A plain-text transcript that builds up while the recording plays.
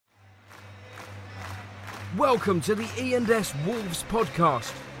Welcome to the E&S Wolves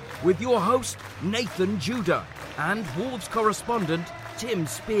podcast with your host Nathan Judah and Wolves correspondent Tim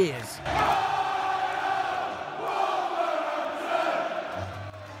Spears.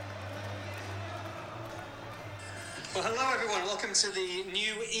 Well, hello everyone. Welcome to the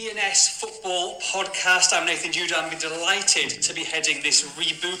new E&S Football podcast. I'm Nathan Judah. I'm delighted to be heading this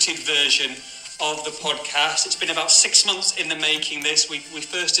rebooted version of the podcast. It's been about 6 months in the making. We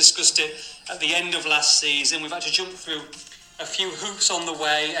first discussed it at the end of last season. We've had to jump through a few hoops on the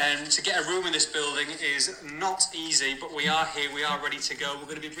way, and to get a room in this building is not easy, but we are here. We are ready to go. We're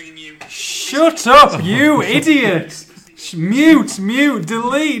going to be bringing you... Shut up, you idiot! Mute,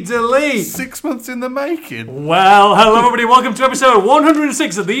 delete. 6 months in the making. Well, hello everybody, welcome to episode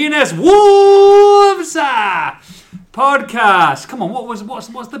 106 of the E&S Wolves podcast. Come on,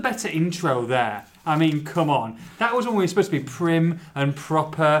 what's the better intro there? I mean, come on. That was when we were supposed to be prim and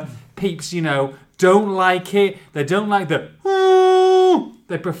proper. Peeps, don't like it. They don't like the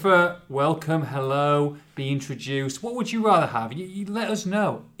they prefer welcome, hello, be introduced. What would you rather have? You let us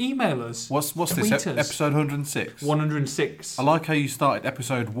know. Email us. What's this, episode 106? 106. I like how you started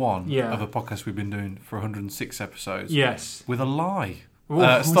episode 1 Yeah. of a podcast we've been doing for 106 episodes. Yes. With a lie.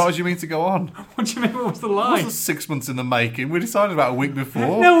 What Start as you mean to go on. What do you mean? What was the It lie? wasn't 6 months in the making. We decided about a week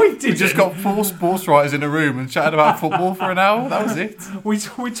before. No, we didn't. We just got 4 sports writers in a room and chatted about football for an hour. That was it. We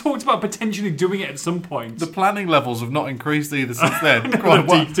talked about potentially doing it at some point. The planning levels have not increased either since then. No, Go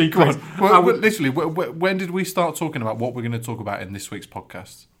on, decreased. literally, when did we start talking about what we're going to talk about in this week's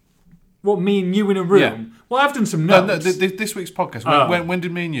podcast? What, me and you in a room? Yeah. Well, I've done some No, notes. this week's podcast. Oh. When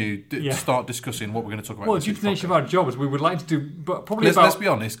did me and you Yeah. start discussing what we're going to talk about? Well, in due this to the week's nature of our jobs, we would like to do, but probably Let's be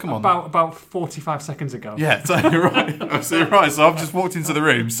honest. Come on. about 45 seconds ago. Yeah, so you're right. Absolutely right. So I've just walked into the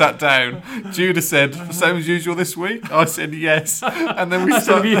room, sat down. Judah said, "Same as usual this week." I said yes, and then we I said,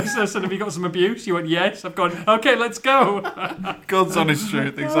 started. have you got some abuse? You went, yes. I've gone, okay, let's go. God's honest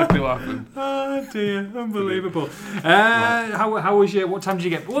truth. Exactly what happened. Oh, dear. Unbelievable. How was your... What time did you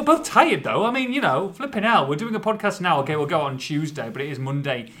get... We're both tired, though. I mean, flipping out. We're doing a podcast now. Okay, we'll go on Tuesday, but it is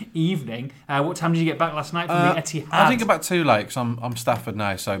Monday evening. What time did you get back last night from the Etihad? I think about too late because I'm Stafford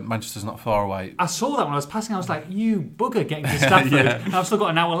now, so Manchester's not far away. I saw that when I was passing. I was like, you bugger getting to Stafford. Yeah. And I've still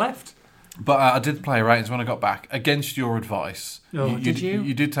got an hour left. But I did play ratings when I got back against your advice. Oh, did you?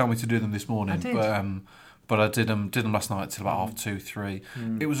 You did tell me to do them this morning. I did. But I did them last night till about 2:30, 3.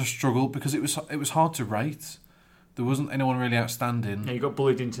 It was a struggle because it was hard to rate. There wasn't anyone really outstanding. Yeah, you got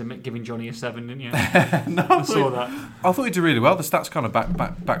bullied into giving Johnny a 7, didn't you? No, I saw that. I thought he did really well. The stats kind of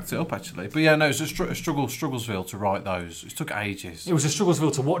backed it up, actually. But yeah, no, it was a strugglesville to write those. It took ages. It was a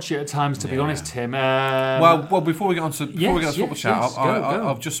strugglesville to watch it at times, to be honest, Tim. Well, before we get on to football chat, yes, go.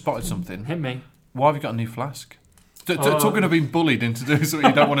 I've just spotted something. Hit me. Why have you got a new flask? Talking of being bullied into doing something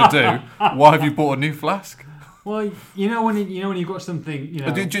you don't want to do, why have you bought a new flask? Well, when you've got something,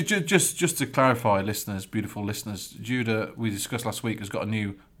 Just to clarify, listeners, beautiful listeners, Judah, we discussed last week, has got a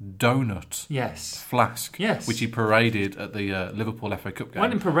new donut flask, which he paraded at the Liverpool FA Cup game.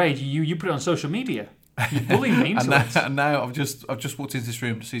 When in parade, you put it on social media. You bullied me into it. And now I've just walked into this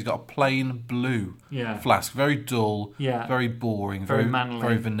room to see he's got a plain blue flask, very dull, very boring, very manly,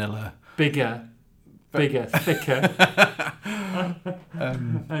 very vanilla, bigger, thicker.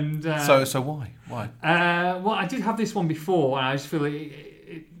 So why? Well, I did have this one before, and I just feel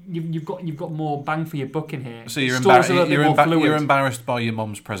you've got more bang for your buck in here. So you're embarrassed by your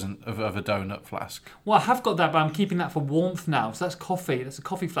mum's present of a donut flask. Well, I have got that, but I'm keeping that for warmth now. So that's coffee. That's a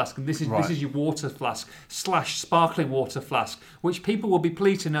coffee flask, and this is your water flask / sparkling water flask, which people will be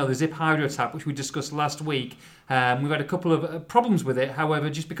pleased to know the Zip Hydro Tap, which we discussed last week. We've had a couple of problems with it. However,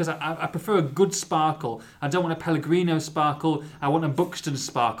 just because I prefer a good sparkle, I don't want a Pellegrino sparkle. I want a Buxton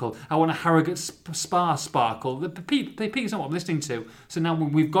sparkle. I want a Harrogate Spa sparkle. The peak is not what I'm listening to. So now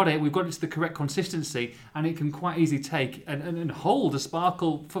we've got it to the correct consistency, and it can quite easily take and hold a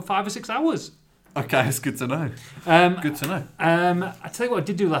sparkle for 5 or 6 hours. Okay, it's good to know. Good to know. I tell you what I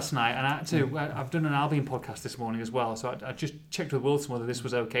did do last night, and I've done an Albion podcast this morning as well. So I just checked with Wilson whether this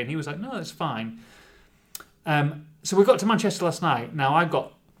was okay, and he was like, "No, that's fine." So we got to Manchester last night. Now I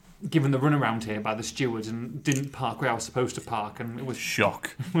got given the runaround here by the stewards and didn't park where I was supposed to park, and it was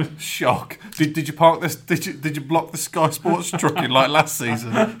shock. Did you park this? Did you block the Sky Sports trucking like last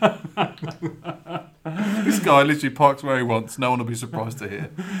season? This guy literally parks where he wants. No one will be surprised to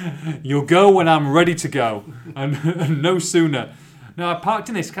hear. You'll go when I'm ready to go, and no sooner. No, I parked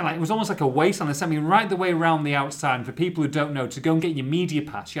in this kind of it was almost like a wasteland. They sent me right the way around the outside. And for people who don't know, to go and get your media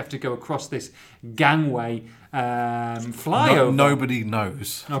pass, you have to go across this gangway flyover. Nobody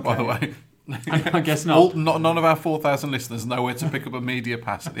knows, by the way. I guess not. None of our 4,000 listeners know where to pick up a media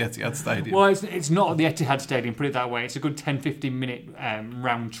pass at the Etihad Stadium. Well, it's not at the Etihad Stadium, put it that way. It's a good 10-15 minute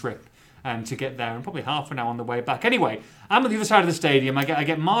round trip to get there, and probably half an hour on the way back. Anyway, I'm at the other side of the stadium. I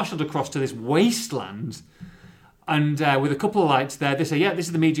get marshalled across to this wasteland, and with a couple of lights there, they say, yeah, this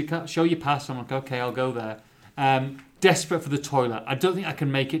is the media, show your pass. I'm like, okay, I'll go there. Desperate for the toilet. I don't think I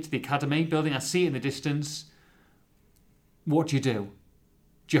can make it to the academy building. I see it in the distance. What do?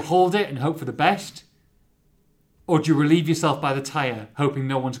 Do you hold it and hope for the best? Or do you relieve yourself by the tyre, hoping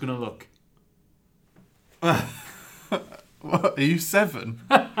no one's going to look? What, are you 7?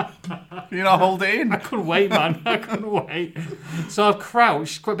 Can you not hold it in? I couldn't wait, man. I couldn't wait. So I've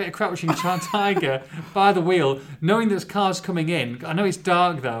crouched, quite a bit of crouching tiger by the wheel, knowing there's cars coming in. I know it's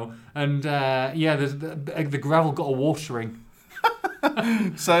dark, though. And, the gravel got a watering.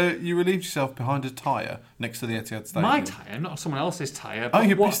 So you relieved yourself behind a tyre next to the Etihad Stadium? My tyre, not someone else's tyre. Oh,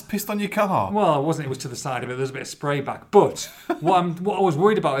 you pissed on your car? Well, it wasn't. It was to the side of it. There's a bit of spray back. But what I was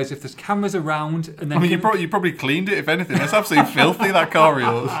worried about is if there's cameras around and then... I mean, you probably cleaned it, if anything. That's absolutely filthy, that car of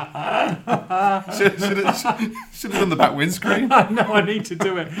yours. Should have done the back windscreen. I know, I need to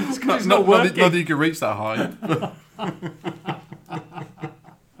do it. It's because it's not working. Not that you can reach that high.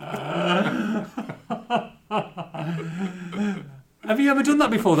 Have you ever done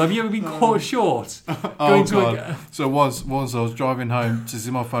that before, though? Have you ever been caught short? Oh, God. So once I was driving home to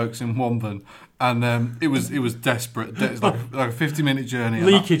see my folks in Womben, and it was desperate. It was like a 50-minute journey.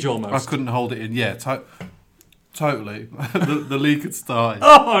 Leakage almost. I couldn't hold it in. Yeah, totally. the leak had started.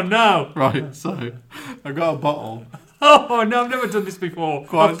 Oh, no. Right, so I got a bottle. Oh, no, I've never done this before.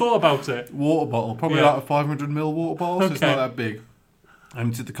 I've thought about it. Water bottle, probably like a 500ml water bottle, so it's not that big. I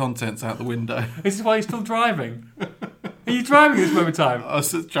emptied the contents out the window. Is this why you're still driving? Are you driving at this moment in time? I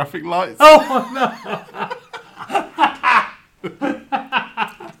was at traffic lights. Oh, no.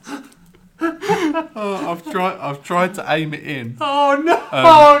 I've tried to aim it in. Oh, no.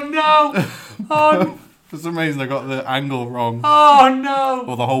 Oh, no. Oh, no. For some reason, I got the angle wrong. Oh, no.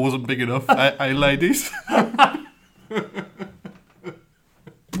 Or the hole wasn't big enough. Hey, ladies.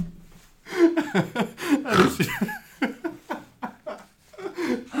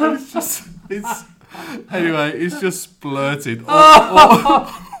 It's just splurted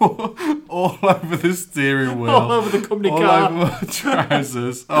all over the steering wheel, all over the company car, all over my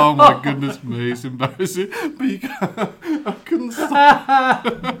trousers. Oh my goodness me, it's embarrassing. But I couldn't stop.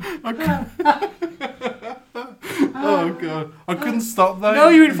 Oh God, I couldn't stop though. No,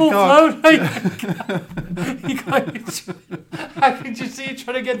 you're in full flow. I can just see you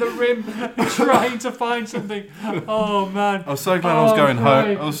trying to get the rim, trying to find something. Oh man! I was so glad I was going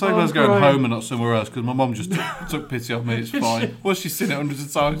home. I was so glad I was going home and not somewhere else, because my mum just took pity on me. It's fine. Well, she's seen it hundreds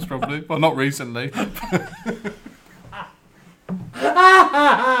of times probably, well, not recently.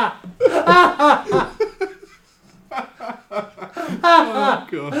 Oh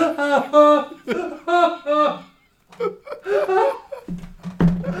God.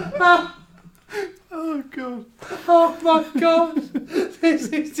 Oh God. Oh my God. This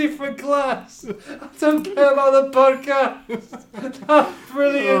is different class. I don't care about the podcast. That's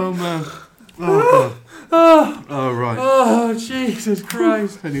brilliant. Oh man. Oh God. Oh right. Oh Jesus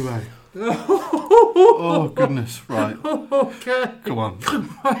Christ. Anyway. Oh goodness. Right. Okay. Come on.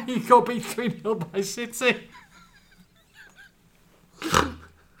 You got beat 3-0 by City.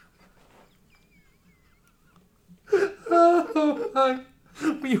 Oh my.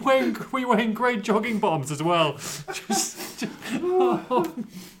 Were you wearing grey jogging bottoms as well?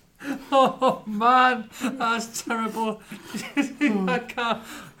 Oh man, that's terrible. I can't.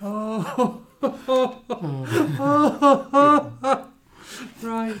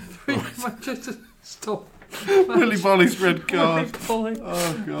 Right, just stop. Willy Bolly's red card. Oh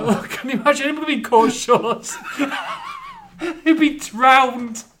God. Oh, can you imagine him being caught short? He'd be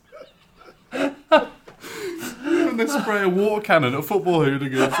drowned. And they spray a water cannon at football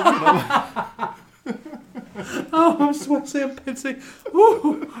hooligans. Oh, I'm sweaty and pissy.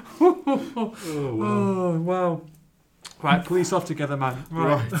 Oh, wow. Right, pull yourself together, man.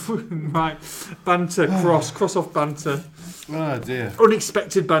 Right. Right. Banter, cross off banter. Oh, dear.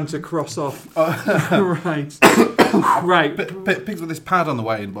 Unexpected banter, cross off. Right. Right. Pigs with this pad on the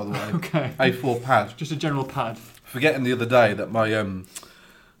way in, by the way. Okay. A4 pad. Just a general pad. Forgetting the other day that my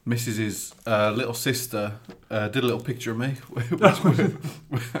Mrs.'s little sister did a little picture of me,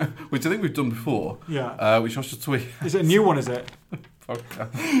 which I think we've done before. Yeah. Which I should tweet. Is it a new one? Is it?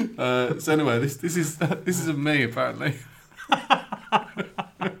 So anyway, this is of me apparently.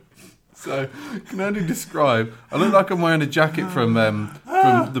 So can only describe. I look like I'm wearing a jacket from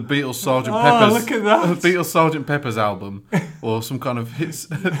the Beatles Sgt. Pepper's. Look at that. Beatles Sgt. Pepper's album. or some kind of hits,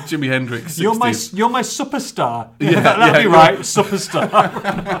 Jimi Hendrix. 60s. You're my superstar. That'd be right. Superstar.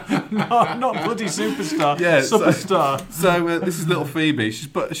 not bloody superstar. Yeah, superstar. So this is little Phoebe.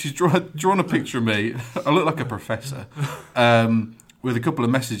 She's drawn a picture of me. I look like a professor. With a couple of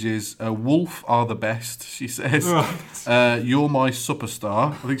messages. Wolf are the best, she says. Right. You're my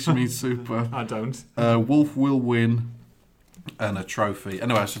superstar. I think she means super. I don't. Wolf will win. And a trophy.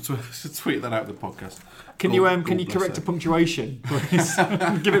 Anyway, I should tweet that out of the podcast. Can you correct the punctuation, please?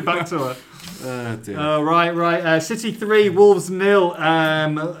 Give it back to her. Oh dear. Right. City 3, Wolves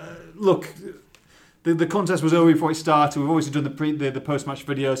 0. Look, the contest was over before it started. We've obviously done the post-match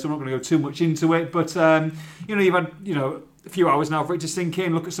video, so we're not going to go too much into it. But you've had a few hours now for it to sink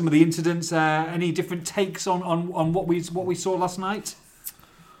in. Look at some of the incidents. Any different takes on what we saw last night?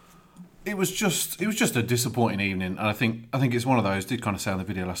 It was just a disappointing evening, and I think it's one of those. Did kind of say on the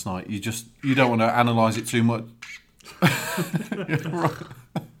video last night. You don't want to analyse it too much.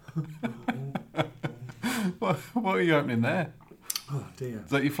 What are you opening there? Oh dear! Is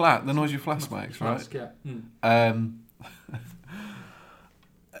that your flat? The noise your flask makes, right? Yeah.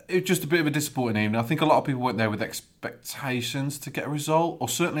 It was just a bit of a disappointing evening. I think a lot of people went there with expectations to get a result, or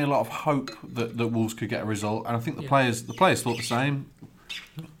certainly a lot of hope that Wolves could get a result. And I think the players thought the same.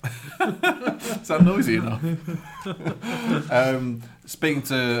 Is that noisy enough? Speaking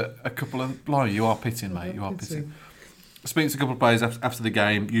to a couple of... Blimey, you are pitting, mate. You are pitting. Speaking to a couple of players after the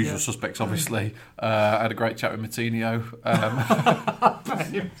game, usual suspects, obviously. I had a great chat with Moutinho.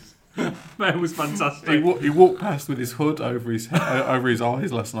 That was fantastic. He walked past with his hood over his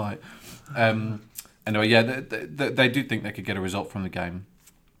eyes last night. Anyway, they did think they could get a result from the game.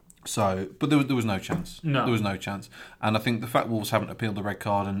 So, but there was no chance. No. There was no chance. And I think the fact Wolves haven't appealed the red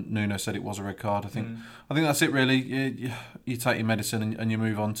card, and Nuno said it was a red card. I think that's it. Really, you take your medicine and you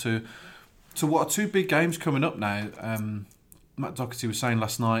move on to what are two big games coming up now. Matt Doherty was saying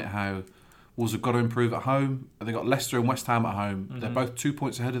last night how Wolves have got to improve at home. They got Leicester and West Ham at home. Mm-hmm. They're both 2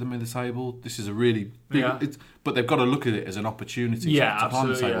 points ahead of them in the table. This is a really big... Yeah. But they've got to look at it as an opportunity to climb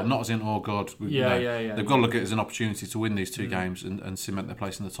the table. Yeah. Not as in, oh God. They've got to look at it as an opportunity to win these two games and cement their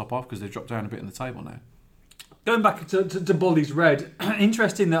place in the top half, because they've dropped down a bit in the table now. Going back to Bolly's red,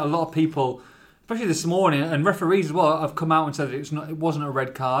 interesting that a lot of people, especially this morning, and referees as well, have come out and said it wasn't a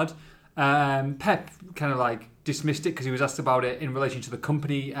red card. Pep kind of dismissed it because he was asked about it in relation to the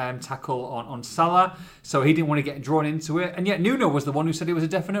company tackle on Salah, so he didn't want to get drawn into it. And yet Nuno was the one who said it was a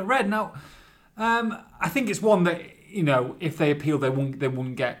definite red. Now, I think it's one that if they appeal, it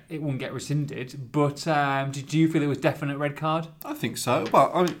wouldn't get rescinded. But do you feel it was definite red card? I think so.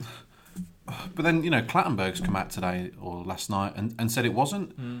 But then Clattenburg's come out today or last night and said it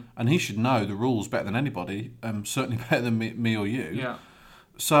wasn't, and he should know the rules better than anybody. Certainly better than me or you. Yeah.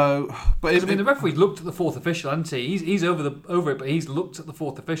 So, but the referee's looked at the fourth official, hasn't he? He's over it, but he's looked at the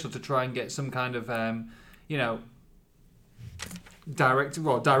fourth official to try and get some kind of, direct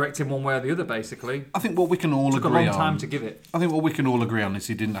him one way or the other. Basically, I think what we can all agree on. Took a long time to give it. I think what we can all agree on is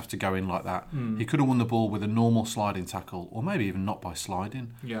he didn't have to go in like that. He could have won the ball with a normal sliding tackle, or maybe even not by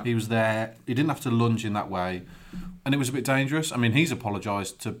sliding. Yeah. He was there. He didn't have to lunge in that way, and it was a bit dangerous. I mean, he's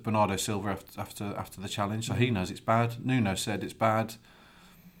apologised to Bernardo Silva after the challenge, so he knows it's bad. Nuno said it's bad.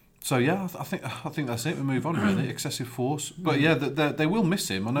 So yeah, I think that's it. We move on really. Excessive force, but yeah, they will miss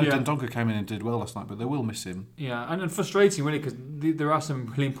him. I know Dendoncker came in and did well last night, but they will miss him. Yeah, and frustrating really, because there are some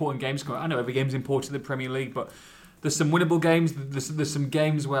really important games coming. I know every game's important in the Premier League, but there's some winnable games. There's some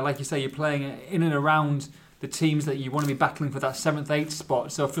games where, like you say, you're playing in and around the teams that you want to be battling for that 7th, 8th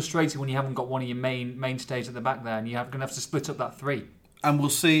spot. So frustrating when you haven't got one of your mainstays at the back there, and you're going to have to split up that 3. And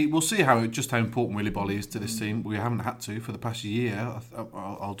we'll see how important Willy Boly is to this team. We haven't had to for the past year.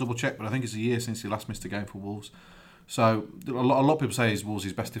 I'll double check, but I think it's a year since he last missed a game for Wolves. So a lot of people say he's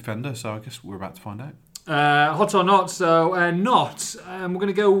Wolves' best defender. So I guess we're about to find out. Hot or not? So not. We're going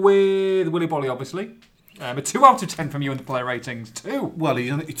to go with Willy Boly, obviously. A 2 out of 10 from you in the player ratings. 2. Well,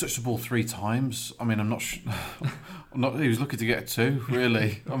 he touched the ball 3 times. I mean, I'm not. He was lucky to get a 2.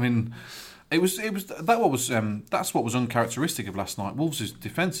 Really. I mean. That's what was uncharacteristic of last night. Wolves'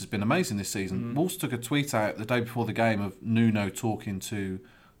 defence has been amazing this season. Wolves took a tweet out the day before the game of Nuno talking to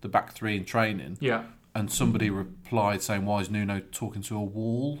the back 3 in training. Yeah. And somebody replied saying, "Why is Nuno talking to a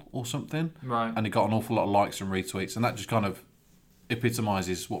wall or something?" Right. And it got an awful lot of likes and retweets, and that just kind of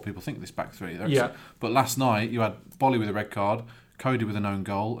epitomises what people think of this back 3. Yeah. But last night you had Boly with a red card, Cody with an own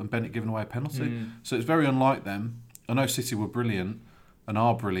goal, and Bennett giving away a penalty. So it's very unlike them. I know City were brilliant. And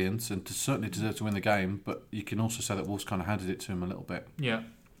are brilliant and certainly deserve to win the game, but you can also say that Wolves kind of handed it to him a little bit. Yeah.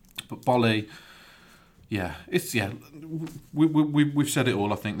 But Boly, We've said it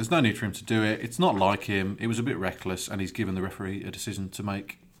all. I think there's no need for him to do it. It's not like him. It was a bit reckless, and he's given the referee a decision to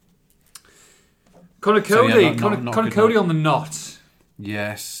make. Connor Cody, Connor Cody on the knot.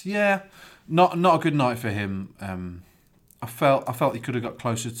 Yes, yeah, not a good night for him. I felt he could have got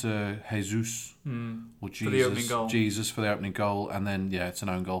closer to Jesus or Jesus for the opening goal. Jesus for the opening goal, and then it's an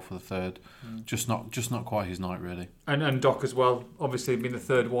own goal for the third. Just not quite his night really. And Doc as well, obviously being the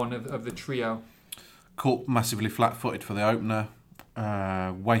third one of the trio. Caught massively flat-footed for the opener.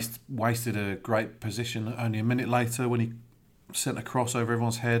 Wasted a great position. Only a minute later, when he sent a cross over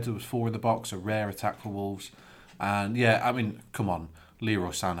everyone's head, there was 4 in the box. A rare attack for Wolves, and I mean, come on, Leroy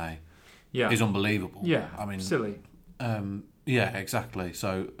Sané is unbelievable. Yeah, I mean, silly. Yeah, exactly.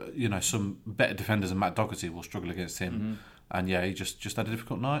 So some better defenders than Matt Doherty will struggle against him, and he just had a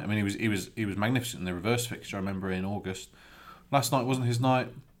difficult night. I mean, he was magnificent in the reverse fixture. I remember in August. Last night wasn't his night,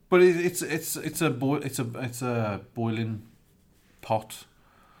 but it's a boiling pot,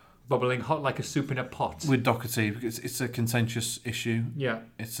 bubbling hot like a soup in a pot with Doherty. Because it's a contentious issue. Yeah,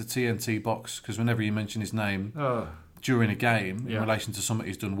 it's a TNT box because whenever you mention his name during a game in relation to something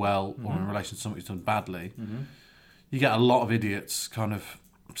he's done well or in relation to something he's done badly. You get a lot of idiots kind of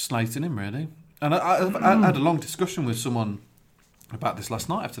slating him, really. And I had a long discussion with someone about this last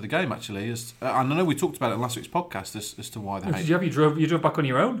night after the game, actually. And I know we talked about it in last week's podcast as to why they hate. Did you drove back on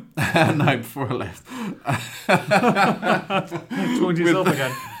your own? No, before I left. Talking to yourself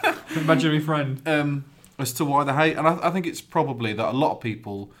again. Imaginary friend. As to why they hate. And I think it's probably that a lot of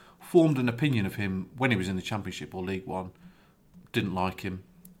people formed an opinion of him when he was in the Championship or League One. Didn't like him.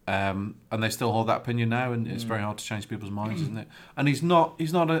 And they still hold that opinion now, and it's very hard to change people's minds, isn't it? And he's not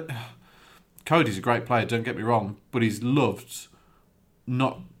a... Cody's a great player, don't get me wrong, but he's loved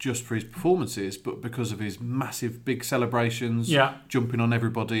not just for his performances, but because of his massive big celebrations, jumping on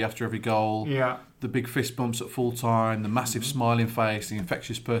everybody after every goal, the big fist bumps at full time, the massive smiling face, the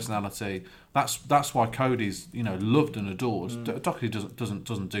infectious personality. That's why Cody's loved and adored. Doherty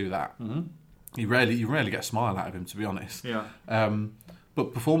doesn't do that. You rarely get a smile out of him, to be honest.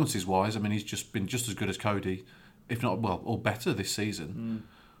 But performances-wise, I mean, he's just been just as good as Cody, if not or better this season.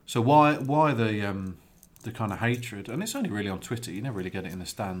 So why the kind of hatred? And it's only really on Twitter. You never really get it in the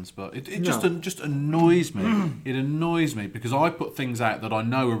stands, but it just annoys me. It annoys me because I put things out that I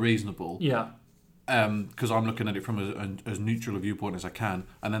know are reasonable. Because I'm looking at it from as neutral a viewpoint as I can,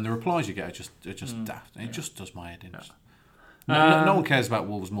 and then the replies you get are just daft. It just does my head in. No one cares about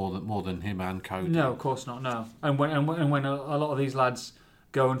Wolves more than him and Cody. No, of course not. No, and when a lot of these lads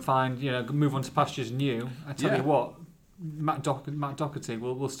go and find move on to pastures new, I tell you what, Matt Doherty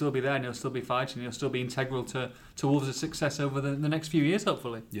will still be there, and he'll still be fighting. He'll still be integral to Wolves' success over the next few years,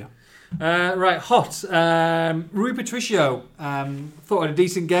 hopefully. Yeah. Right, hot. Rui Patricio thought had a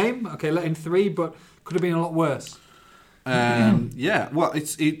decent game. Okay, let in 3, but could have been a lot worse. Well,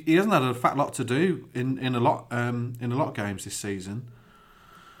 he hasn't had a fat lot to do in a lot of games this season.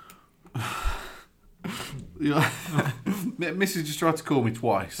 Mrs. just tried to call me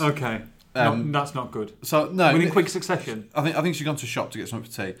twice. Okay, that's not good. So no, in quick succession. I think she's gone to a shop to get something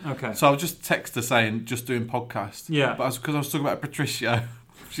for tea. Okay, so I'll just text her saying just doing podcast. Yeah, but because I was talking about Patricio.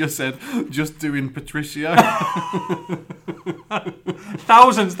 She just said, just doing Patricio.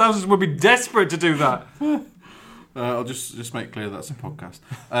 Thousands would be desperate to do that. I'll just make clear that's a podcast.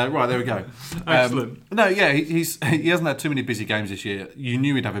 Right, there we go. Excellent. He hasn't had too many busy games this year. You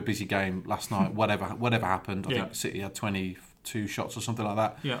knew he'd have a busy game last night. Whatever happened, I think City had 22 shots or something like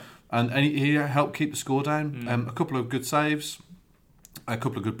that. Yeah, and he helped keep the score down. A couple of good saves, a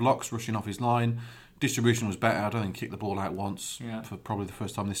couple of good blocks, rushing off his line. Distribution was better. I don't think he kicked the ball out once for probably the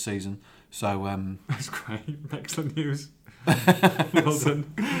first time this season. So that's great. Excellent news. Well done.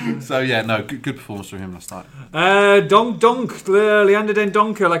 So good performance from him last night. Leander Den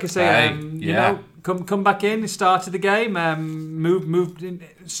Donker, like I say, come back in, started the game, moved in,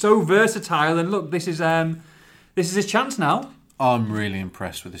 so versatile, and look, this is his chance now. I'm really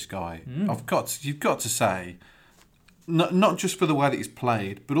impressed with this guy. You've got to say. Not just for the way that he's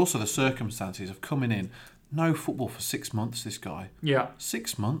played, but also the circumstances of coming in. No football for 6 months, this guy. Yeah.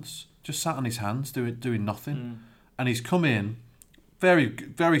 6 months. Just sat on his hands doing nothing. And he's come in very,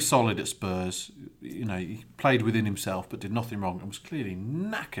 very solid at Spurs. He played within himself but did nothing wrong and was clearly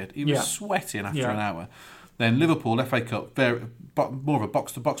knackered. He was sweating after an hour. Then Liverpool, FA Cup, more of a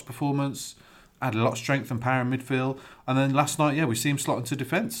box-to-box performance. Added a lot of strength and power in midfield. And then last night, we see him slot into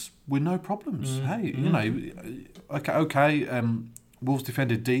defence with no problems. Wolves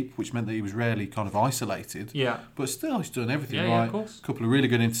defended deep, which meant that he was rarely kind of isolated. Yeah. But still, he's doing everything right. Yeah, of course. A couple of really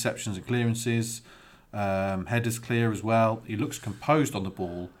good interceptions and clearances. Headers clear as well. He looks composed on the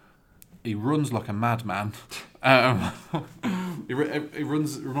ball. He runs like a madman. He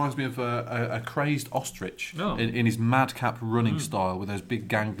reminds me of a crazed ostrich in his madcap running style with those big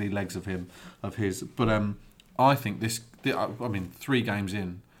gangly legs of his. But I think 3 games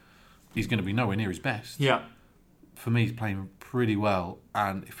in, he's going to be nowhere near his best. Yeah. For me, he's playing pretty well,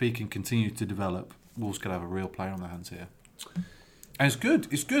 and if he can continue to develop, Wolves could have a real player on their hands here. And it's good.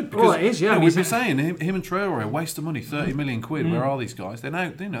 It's good because it is. Yeah, we've been saying him and Traore, a waste of money, 30 million quid. Where are these guys? They're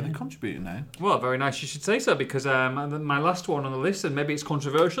contributing now. Well, very nice. You should say so because my last one on the list, and maybe it's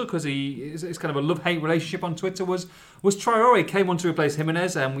controversial because it's kind of a love-hate relationship on Twitter. Was Traore came on to replace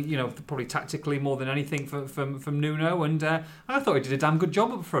Jimenez, and probably tactically more than anything from Nuno, and I thought he did a damn good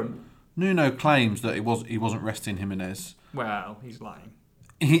job up front. Nuno claims that he wasn't resting Jimenez. Well, he's lying.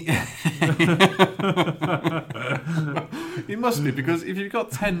 He must be, because if you've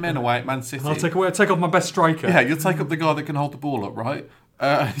got 10 men away at Man City, I'll take off my best striker. Yeah, you'll take up the guy that can hold the ball up, right?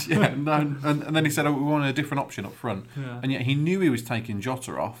 And then he said, we wanted a different option up front. Yeah. And yet he knew he was taking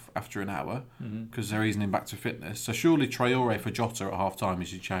Jota off after an hour because they're easing him back to fitness. So surely Traore for Jota at half time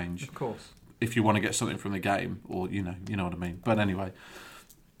is your change. Of course. If you want to get something from the game, or you know what I mean. But anyway,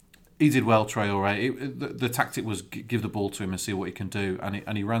 he did well, Traore. The tactic was give the ball to him and see what he can do.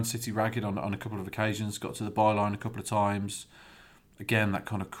 And he ran City ragged on a couple of occasions, got to the byline a couple of times. Again, that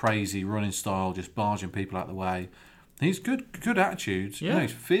kind of crazy running style, just barging people out of the way. He's good attitude. Yeah.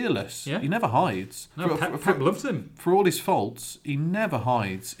 He's fearless. Yeah. He never hides. No, Pep loves him. For all his faults, he never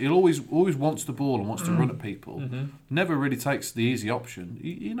hides. He always wants the ball and wants to run at people. Mm-hmm. Never really takes the easy option.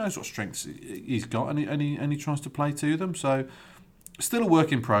 He knows what strengths he's got, and he tries to play to them. So, still a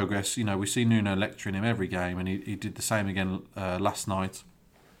work in progress. We see Nuno lecturing him every game, and he did the same again last night.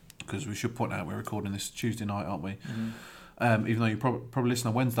 Because we should point out we're recording this Tuesday night, aren't we? Mm-hmm. Even though you probably listen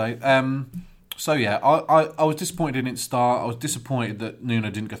on Wednesday. So yeah, I was disappointed he didn't start. I was disappointed that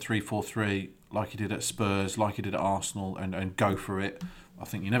Nuno didn't go 3-4-3 like he did at Spurs, like he did at Arsenal, and go for it. I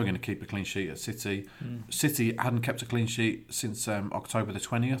think you're never going to keep a clean sheet at City. City hadn't kept a clean sheet since October the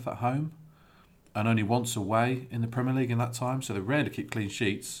 20th at home, and only once away in the Premier League in that time. So they're rare to keep clean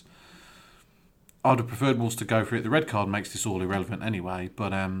sheets. I'd have preferred Wolves to go for it. The red card makes this all irrelevant anyway.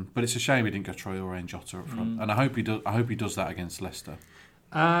 But it's a shame he didn't go Traore and Jota up front, and I hope he does that against Leicester.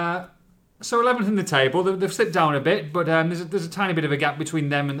 So 11th in the table, they've slipped down a bit, but there's a tiny bit of a gap between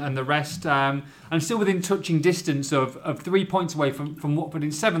them and the rest, and still within touching distance of 3 points away from Watford in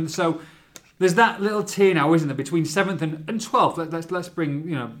 7th. So there's that little tier now, isn't there, between 7th and 12th. Let's bring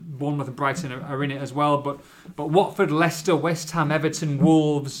Bournemouth and Brighton are in it as well, but Watford, Leicester, West Ham, Everton,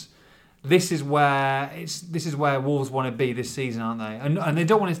 Wolves. This is where Wolves want to be this season, aren't they? And they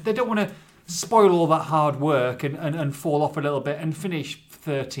don't want to spoil all that hard work and fall off a little bit and finish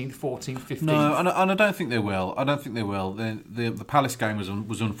 13th, 14th, 15th. No, and I don't think they will. The Palace game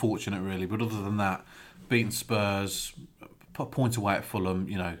was unfortunate, really. But other than that, beating Spurs, put a point away at Fulham.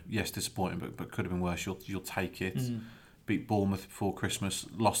 Yes, disappointing, but could have been worse. You'll take it. Beat Bournemouth before Christmas.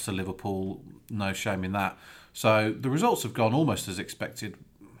 Lost to Liverpool. No shame in that. So the results have gone almost as expected.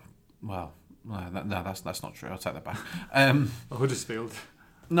 Well, no, that's not true. I'll take that back. Huddersfield.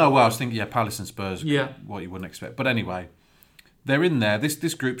 No, well, I was thinking, Palace and Spurs. Yeah. What you wouldn't expect. But anyway, they're in there.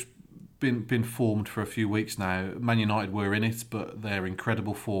 This group's been formed for a few weeks now. Man United were in it, but their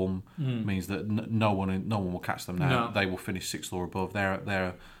incredible form means that no one will catch them now. No. They will finish 6th or above.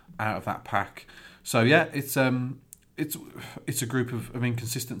 They're out of that pack. So yeah, it's a group of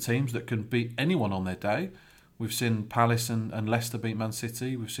inconsistent teams that can beat anyone on their day. We've seen Palace and Leicester beat Man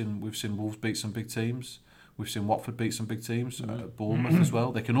City. We've seen Wolves beat some big teams. We've seen Watford beat some big teams, Bournemouth as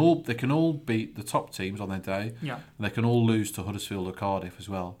well. They can all beat the top teams on their day. Yeah. And they can all lose to Huddersfield or Cardiff as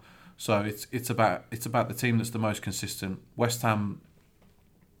well. So it's about the team that's the most consistent. West Ham,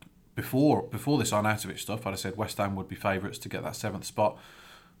 before this Arnautovic stuff, I'd have said West Ham would be favourites to get that 7th spot.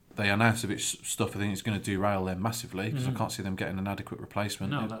 The Arnautovic stuff, I think, is going to derail them massively because I can't see them getting an adequate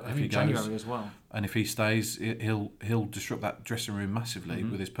replacement if he goes. January as well. And if he stays, he'll disrupt that dressing room massively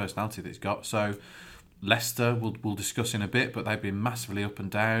with his personality that he's got. So Leicester we'll discuss in a bit, but they've been massively up and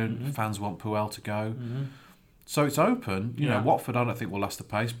down. Fans want Puel to go. So it's open. Watford, I don't think will last the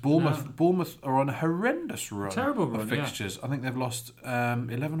pace. Bournemouth are on a horrendous run. Terrible run, of fixtures. I think they've lost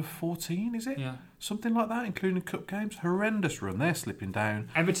 11 of 14, is it? Yeah. Something like that, including cup games. Horrendous run. They're slipping down.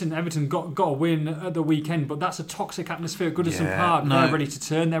 Everton got a win at the weekend, but that's a toxic atmosphere at Goodison Park. No. They're ready to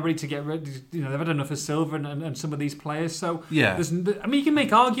turn. They're ready to get ready. They've had enough of Silva and some of these players. So you can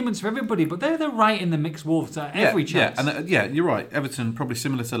make arguments for everybody, but they're right in the mix. Wolves at every chance. Yeah, and you're right. Everton probably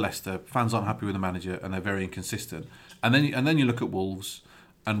similar to Leicester. Fans aren't happy with the manager, and they're very inconsistent. And then you look at Wolves,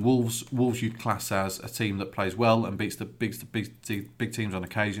 And Wolves you'd class as a team that plays well and beats the big teams on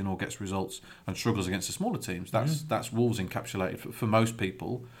occasion, or gets results and struggles against the smaller teams. That's Wolves encapsulated for most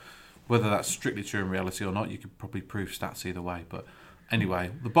people. Whether that's strictly true in reality or not, you could probably prove stats either way. But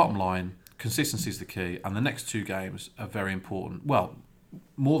anyway, the bottom line, consistency is the key, and the next 2 games are very important. Well,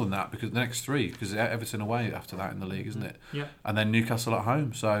 more than that, because the next 3, because Everton away after that in the league, isn't it? Yeah. And then Newcastle at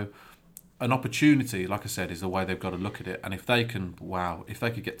home. So an opportunity, like I said, is the way they've got to look at it. And if they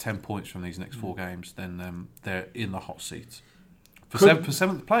could get 10 points from these next 4 games, then they're in the hot seat for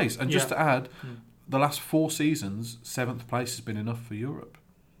 7th place. And just to add, the last 4 seasons, 7th place has been enough for Europe.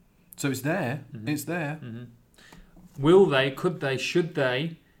 So it's there. Mm-hmm. It's there. Mm-hmm. Will they? Could they? Should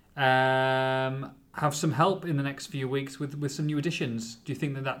they have some help in the next few weeks with some new additions? Do you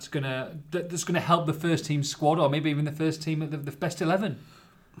think that's gonna help the first team squad, or maybe even the first team at the best 11?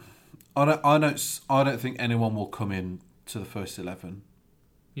 I don't think anyone will come in to the first 11.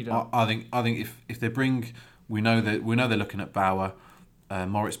 You don't? I think if they bring, we know they're looking at Bauer,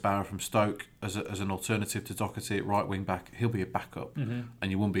 Moritz Bauer from Stoke as an alternative to Doherty at right wing back. He'll be a backup, and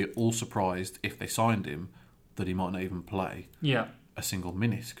you wouldn't be at all surprised if they signed him that he might not even play a single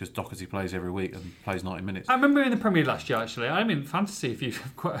minute, because Doherty plays every week and plays 90 minutes. I remember in the Premier League last year, actually. I'm in fantasy, if you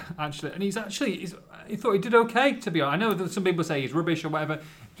and he thought he did okay, to be honest. I know that some people say he's rubbish or whatever,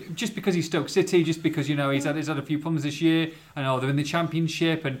 just because he's Stoke City, just because he's had a few problems this year. I know they're in the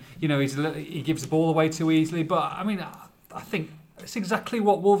Championship, and he gives the ball away too easily. But I mean, I think it's exactly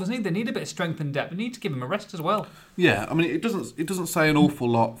what Wolves need. They need a bit of strength and depth. They need to give him a rest as well. Yeah, I mean, it doesn't say an awful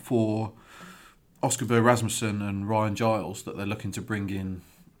lot for Oscar Bohr Rasmussen and Ryan Giles that they're looking to bring in,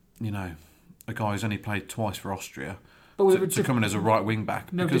 a guy who's only played twice for Austria to come in as a right wing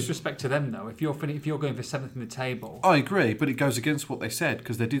back. No disrespect to them, though. If you're going for 7th in the table, I agree, but it goes against what they said,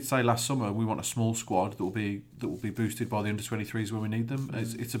 because they did say last summer we want a small squad that will be boosted by the under-23s when we need them.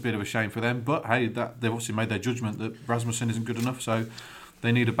 It's a bit of a shame for them, but hey, that they've obviously made their judgment that Rasmussen isn't good enough, so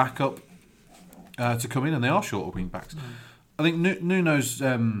they need a backup to come in, and they are short of wing backs. I think Nuno's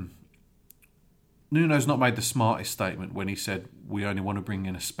not made the smartest statement when he said we only want to bring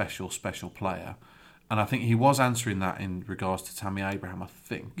in a special player. And I think he was answering that in regards to Tammy Abraham, at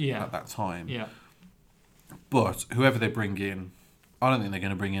that time. Yeah. But whoever they bring in, I don't think they're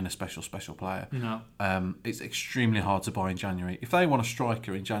going to bring in a special player. No. It's extremely hard to buy in January. If they want a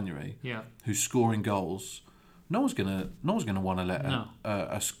striker in January who's scoring goals, no one's going to want to let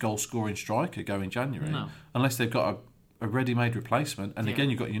a goal-scoring striker go in January unless they've got a ready-made replacement. And again,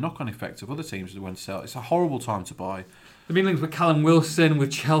 you've got your knock-on effect of other teams that want to sell. It's a horrible time to buy. They've been linked with Callum Wilson,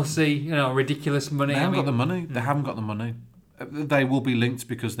 with Chelsea, ridiculous money. They haven't got the money. They haven't got the money. They will be linked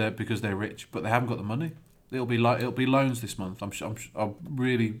because they're rich, but they haven't got the money. It'll be loans this month. I'm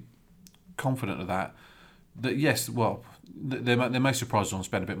really confident of that. That yes, well, they may surprise us and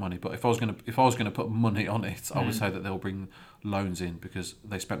spend a bit of money, but if I was going to put money on it, I would say that they'll bring loans in, because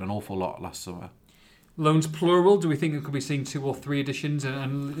they spent an awful lot last summer. Loans plural? Do we think we could be seeing 2 or 3 additions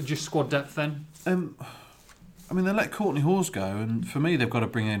and just squad depth then? I mean, they let Courtney Hawes go, and for me, they've got to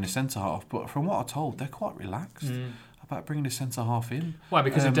bring in a centre half. But from what I'm told, they're quite relaxed about bringing a centre half in. Why?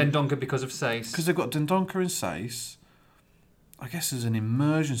 Because of Dendoncker, because of Saïss? Because they've got Dendoncker and Saïss. I guess as an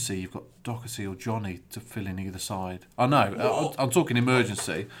emergency, you've got Doherty or Johnny to fill in either side. I know, I'm talking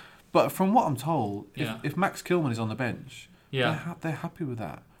emergency. But from what I'm told, if Max Kilman is on the bench, they're happy with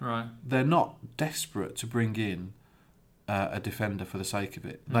that. Right. They're not desperate to bring in a defender for the sake of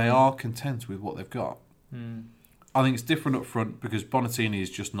it. They are content with what they've got. I think it's different up front because Bonatini is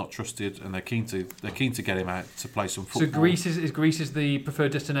just not trusted, and they're keen to get him out to play some football. So Greece is the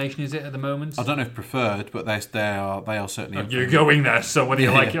preferred destination, is it, at the moment? I don't know if preferred, but they are certainly. You're going there, so whether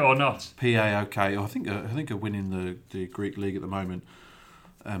you like it or not. PAOK. I think are winning the Greek league at the moment.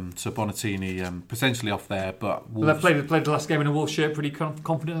 So Bonatini potentially off there, but Wolves... They've played the last game in a Wolves shirt. Pretty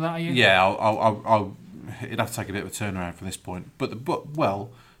confident of that, are you? Yeah, I'll it'd have to take a bit of a turnaround from this point. But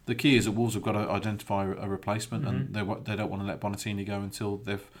the key is that Wolves have got to identify a replacement, and they don't want to let Bonatini go until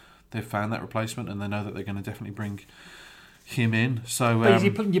they've found that replacement, and they know that they're going to definitely bring him in. So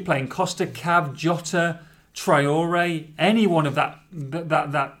you're playing Costa, Cav, Jota, Traore, any one of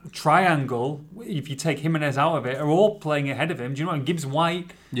that triangle. If you take Jimenez out of it, are all playing ahead of him. Do you know what? Gibbs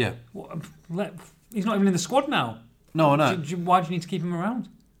White. Yeah. He's not even in the squad now. No, I know. Why do you need to keep him around?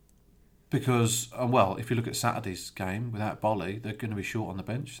 Because, if you look at Saturday's game without Bolly, they're going to be short on the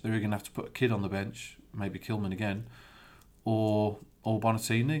bench. They're going to have to put a kid on the bench, maybe Kilman again, or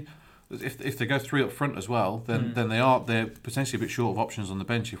Bonatini. If they go 3 up front as well, then they're potentially a bit short of options on the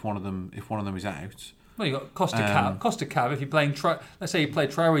bench if one of them is out. Well, you got Costa Cav. If you're playing, let's say you play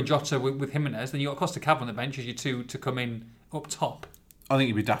Traore, Jota with Jimenez, then you got Costa Cav on the bench as your 2 to come in up top. I think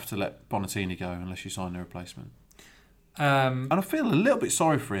you'd be daft to let Bonatini go unless you sign a replacement. And I feel a little bit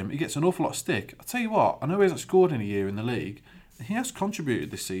sorry for him. He gets an awful lot of stick. I'll tell you what, I know he hasn't scored in a year in the league. He has contributed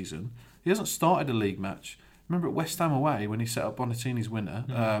this season. He hasn't started a league match. Remember at West Ham away when he set up Bonatini's winner,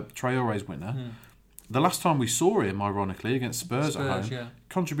 Traore's winner? The last time we saw him, ironically, against Spurs at home,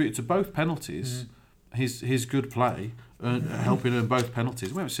 contributed to both penalties. His good play, helping earn both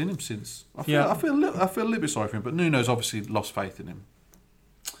penalties. We haven't seen him since. I feel a little bit sorry for him, but Nuno's obviously lost faith in him.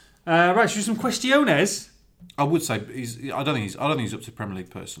 Right, should we do some questiones? I would say I don't think he's up to Premier League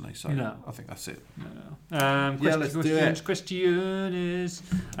personally. So no. I think that's it. Let's do it. Questiones.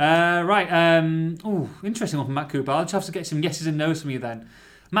 Right. Interesting one from Matt Cooper. I'll just have to get some yeses and nos from you then.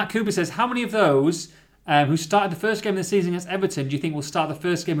 Matt Cooper says, how many of those who started the first game of the season against Everton do you think will start the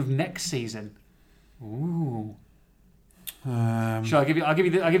first game of next season? Ooh. Sure, I'll give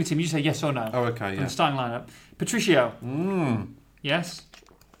you the team. You say yes or no. Oh, okay. From the starting lineup. Patricio. Yes.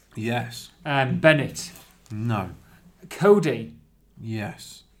 Yes. Bennett. No. Cody.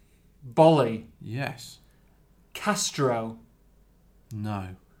 Yes. Bolly. Yes. Castro. No.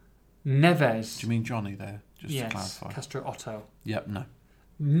 Neves. Do you mean Johnny there? Just yes. to clarify. Castro Otto. Yep. No.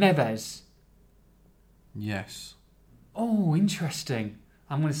 Neves. Yes. Oh, interesting.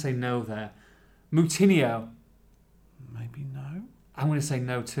 I'm going to say no there. Moutinho. Maybe no. I'm going to say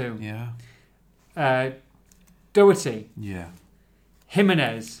no too. Yeah. Doherty. Yeah.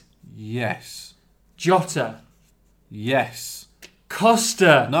 Jimenez. Yes. Jota. Yes.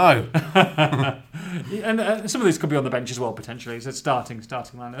 Costa. No. And some of these could be on the bench as well, potentially. So starting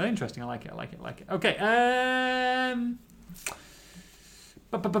line. Interesting. I like it. Okay.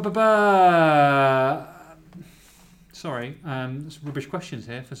 Sorry. There's rubbish questions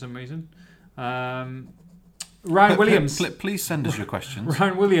here for some reason. Ryan Williams. Please send us your questions.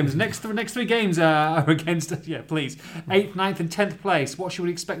 Ryan Williams. Next three games are against, please. 8th, 9th and 10th place. What should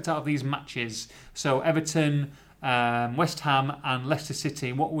we expect out of these matches? So Everton, West Ham and Leicester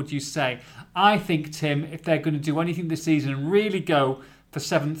City. What would you say? I think, Tim, if they're going to do anything this season and really go for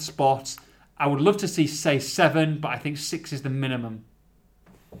 7th spot, I would love to say 7, but I think 6 is the minimum.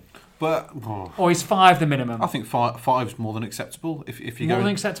 But or is 5 the minimum? I think 5's more than acceptable. If you more than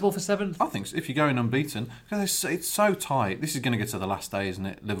acceptable for 7th? I think so. If you're going unbeaten, because it's so tight. This is going to get to the last day, isn't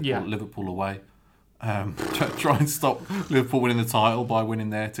it? Liverpool away. Try and stop Liverpool winning the title by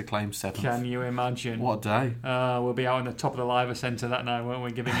winning there to claim 7th. Can you imagine? What a day! We'll be out on the top of the Liver Centre that night, won't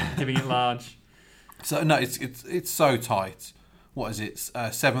we? Giving it large. So no, it's so tight. What is it?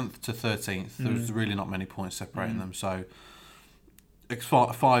 7th to 13th. There's really not many points separating them. So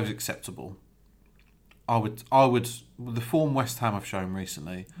 5 is acceptable. I would. With the form West Ham have shown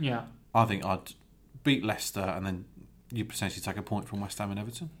recently, I think I'd beat Leicester and then you potentially take a point from West Ham and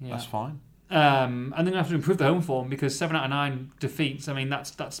Everton. Yeah. That's fine. And then you have to improve the home form because 7 out of 9 defeats. I mean,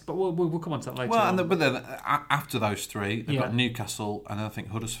 that's. But we'll come on to that later. Well, but then after those 3, they've got Newcastle, and then I think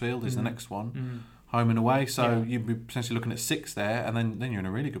Huddersfield is the next one, home and away. So you'd be potentially looking at 6 there, and then you're in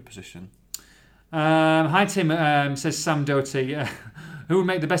a really good position. Hi Tim, says Sam Doty. Who would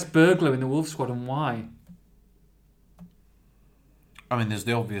make the best burglar in the Wolves squad and why? I mean, there's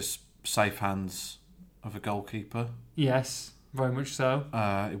the obvious safe hands of a goalkeeper. Yes. Very much so.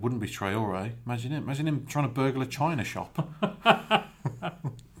 It wouldn't be Traore. Imagine him trying to burgle a china shop.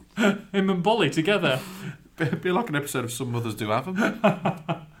 Him and Bolly together. It'd be like an episode of Some Mothers Do Have 'Em.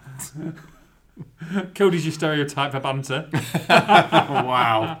 Cody's your stereotype for banter.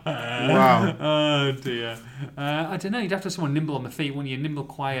 Wow. Oh dear. I don't know. You'd have to have someone nimble on the feet, wouldn't you? Nimble,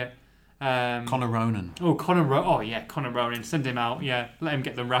 quiet. Conor Ronan. Oh, Conor Ronan. Send him out. Yeah, let him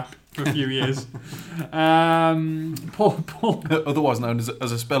get the rap for a few years. Paul. Otherwise known as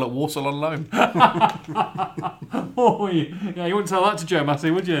a spell at Walsall on loan. Oh, yeah, you wouldn't tell that to Joe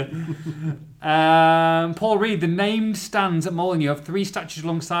Massey, would you? Paul Reed. The named stands at Molineux have 3 statues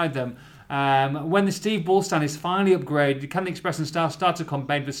alongside them. When the Steve Bull stand is finally upgraded, can the Express and Star start to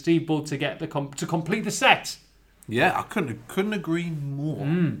campaign for Steve Bull to get to complete the set? Yeah, I couldn't agree more.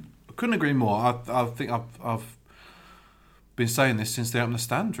 I couldn't agree more. I think I've been saying this since they opened the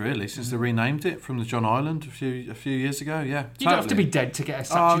stand, really, since they renamed it from the John Island a few years ago. Yeah, you don't have to be dead to get a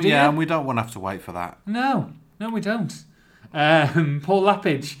statue, do you? And we don't want to have to wait for that. No, we don't. Paul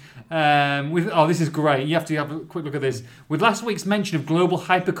Lappage. This is great. You have to have a quick look at this. With last week's mention of global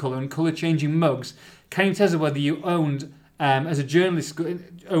hypercolour and colour-changing mugs, can you tell us whether you owned, as a journalist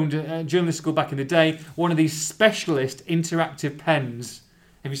school back in the day, one of these specialist interactive pens?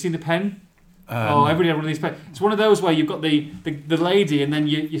 Have you seen the pen? Everybody had one of these pens. It's one of those where you've got the lady and then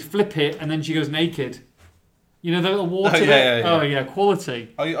you flip it and then she goes naked. You know the little water? Oh, yeah,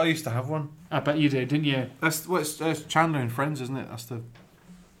 quality. I used to have one. I bet you did, didn't you? It's Chandler in Friends, isn't it?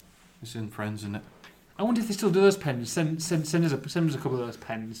 It's in Friends, isn't it? I wonder if they still do those pens. Send us a couple of those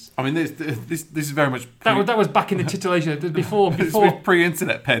pens. I mean, this is very much... That was back in the titillation. Before. It's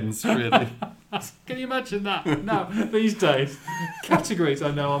pre-internet pens, really. Can you imagine that? Now, these days. Categories,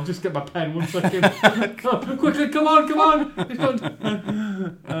 I know. I'll just get my pen. 1 second. Quickly, come on.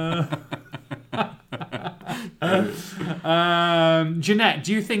 Jeanette,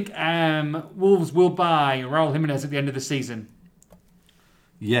 do you think Wolves will buy Raúl Jiménez at the end of the season?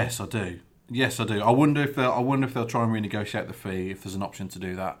 Yes, I do. I wonder if they'll try and renegotiate the fee if there's an option to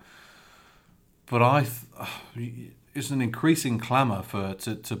do that. But it's an increasing clamour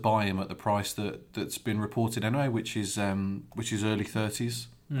to buy him at the price that's been reported anyway, which is early 30s.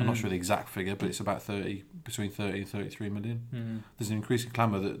 I'm not sure the exact figure, but it's about between 30 and 33 million. There's an increasing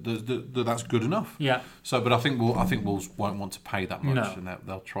clamour that's good enough. Yeah. So, but I think Wolves won't want to pay that much, No. and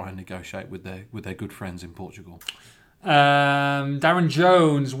they'll try and negotiate with their good friends in Portugal. Darren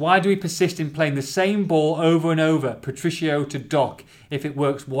Jones, why do we persist in playing the same ball over and over, Patricio to Doc, if it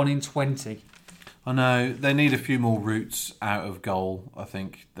works 1 in 20? I know they need a few more routes out of goal. I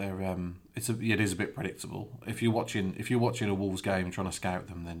think it is a bit predictable. If you're watching a Wolves game and trying to scout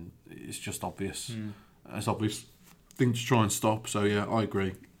them, then it's just obvious. It's obvious thing to try and stop. So yeah, I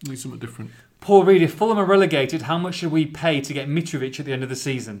agree. Need something different. Paul Reed, if Fulham are relegated, how much should we pay to get Mitrovic at the end of the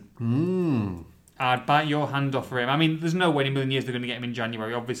season? I'd bite your hand off for him. I mean, there's no way in a million years they're going to get him in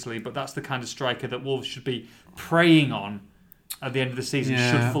January, obviously, but that's the kind of striker that Wolves should be preying on at the end of the season,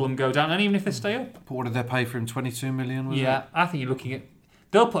 should Fulham go down, and even if they stay up. But what did they pay for him? 22 million, was it? I think you're looking at...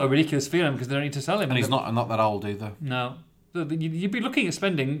 They'll put a ridiculous fee on him because they don't need to sell him. And he's not that old either. No. You'd be looking at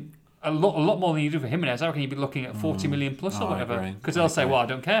spending a lot more than you do for Jimenez. I reckon you'd be looking at 40 million plus or whatever. Because they'll say, well, I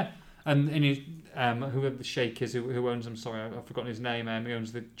don't care. And whoever the sheikh is who owns them, sorry, I've forgotten his name, he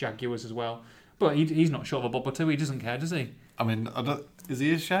owns the Jaguars as well. But he's not short of a bob or two. He doesn't care, does he? I mean, is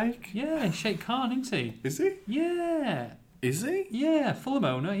he a sheikh? Yeah, Sheikh Khan, isn't he? Is he? Yeah. Is he? Yeah, Fulham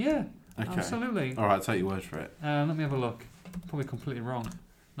owner, yeah. Okay. Absolutely. All right, take your word for it. Let me have a look. Probably completely wrong.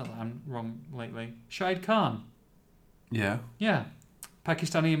 Not that I'm wrong lately. Shahid Khan. Yeah. Yeah.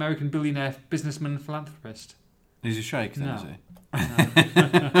 Pakistani-American billionaire, businessman, philanthropist. Is he a sheikh then, No. is he?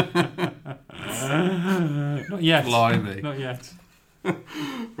 Not yet. Blimey. Not yet.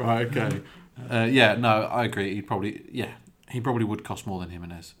 Right, okay. No, I agree. He probably would cost more than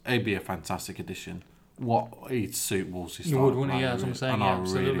Jimenez. He'd be a fantastic addition. He'd suit Wolves' style. He would, wouldn't he? Yeah, that's what I'm saying. And Yeah, I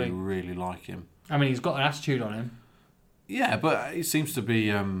absolutely. really, really like him. I mean, he's got an attitude on him. Yeah, but he seems to be.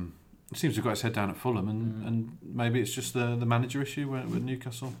 He seems to have got his head down at Fulham, and maybe it's just the manager issue with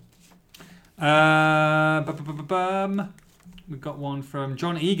Newcastle. We've got one from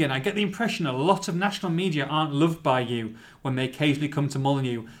John Egan. I get the impression a lot of national media aren't loved by you when they occasionally come to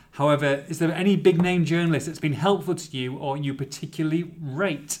Molineux. However, is there any big name journalist that's been helpful to you or you particularly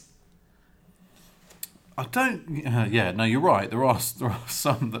rate? I don't. No, you're right. There are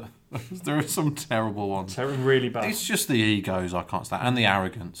some that. There are some terrible ones. Really bad. It's just the egos I can't stand, and the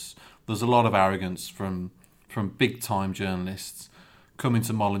arrogance. There's a lot of arrogance from big time journalists coming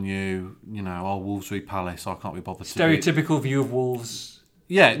to Molineux. Wolves v Palace. I can't be bothered. Stereotypical view of Wolves.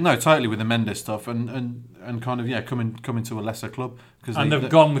 Yeah, no, totally with the Mendes stuff, and kind of coming to a lesser club because they've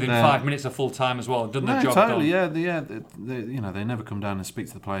gone within 5 minutes of full time as well. Done their job. Totally, gone. They never come down and speak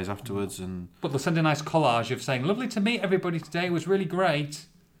to the players afterwards, but they'll send a nice collage of saying, "Lovely to meet everybody today. It was really great."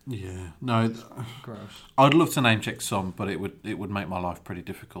 Yeah, no. Gross. I'd love to name check some, but it would make my life pretty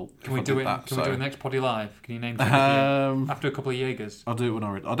difficult. Can we do it? Can we do it next Poddy Live? Can you name check after a couple of Jaegers? I'll do it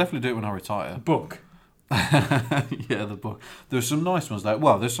I'll definitely do it when I retire. Book. Yeah, the book. There's some nice ones there.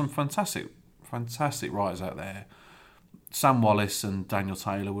 Well, there's some fantastic writers out there. Sam Wallace and Daniel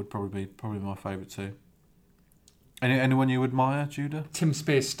Taylor would probably be my favourite too. Anyone you admire, Judah? Tim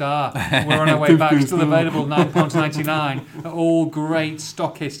Spears Star. We're on our way back. Still available, £9.99. All great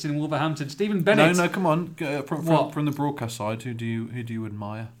stockists in Wolverhampton. Stephen Bennett. No, come on. From the broadcast side, who do you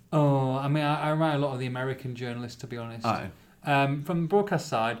admire? Oh, I mean, I admire a lot of the American journalists, to be honest. Oh. From the broadcast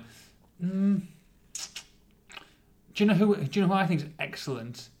side, do you know who I think is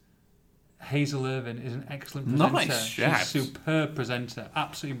excellent? Hazel Irvine is an excellent presenter. Nice, She's yes. a superb presenter,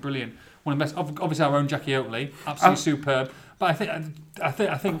 absolutely brilliant. One of the best. Obviously, our own Jackie Oatley, absolutely superb. But I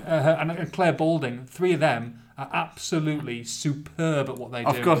think her and Claire Balding, three of them are absolutely superb at what they do.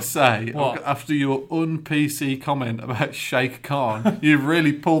 I've got to say, What? After your un-PC comment about Sheikh Khan, you've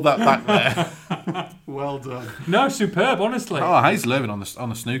really pulled that back there. Well done. No, superb, honestly. Oh, Hazel Irvine on the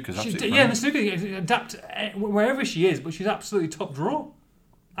snookers. The snooker adapt wherever she is, but she's absolutely top draw.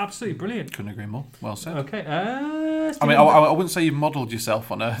 Absolutely brilliant. Couldn't agree more. Well said. Okay. I mean, I wouldn't say you've modelled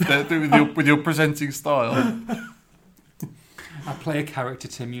yourself on with your presenting style. I play a character,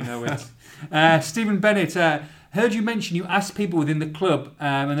 Tim, you know it. Stephen Bennett, heard you mention you asked people within the club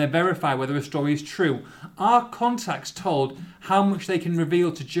and they verify whether a story is true. Are contacts told how much they can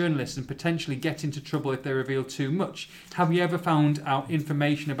reveal to journalists and potentially get into trouble if they reveal too much? Have you ever found out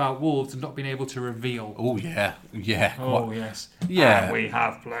information about Wolves and not been able to reveal? Oh, yeah. Oh, yes. Yeah. And we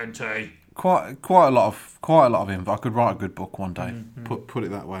have plenty. Quite a lot of info. I could write a good book one day. Put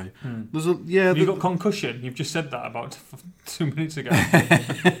it that way. There's You got concussion. You've just said that about 2 minutes ago.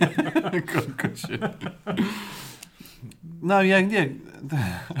 concussion. No, yeah. Maybe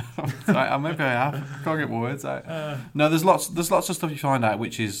I have. Can't get words out. No, there's lots of stuff you find out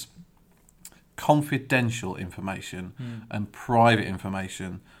which is confidential information and private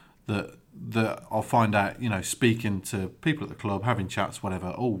information that I'll find out. Speaking to people at the club, having chats,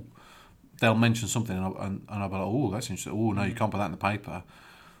 whatever. Oh, they'll mention something and I'll be like, oh, that's interesting. Oh, no, you can't put that in the paper,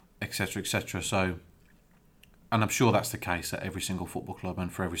 etc., etc. So, and I'm sure that's the case at every single football club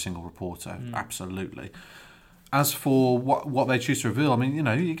and for every single reporter. Absolutely. As for what they choose to reveal, I mean,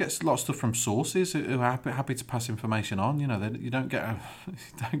 you get a lot of stuff from sources who are happy to pass information on. You don't get a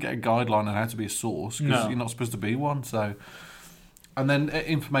guideline on how to be a source because you're not supposed to be one. So, and then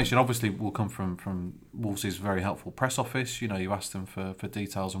information obviously will come from Wolves' very helpful press office. You ask them for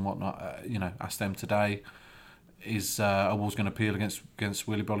details and whatnot. Ask them today. Is Wolves going to appeal against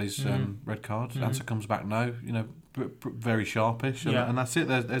Willy Bolly's red card? The answer comes back no. Very sharpish, and that's it.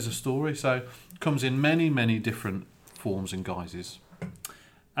 There's a story. So it comes in many different forms and guises.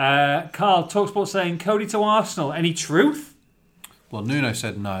 Carl, TalkSport saying Cody to Arsenal. Any truth? Well, Nuno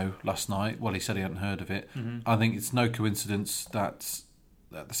said no last night. Well, he said he hadn't heard of it. I think it's no coincidence that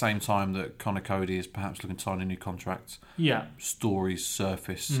at the same time that Conor Cody is perhaps looking to sign a new contract, stories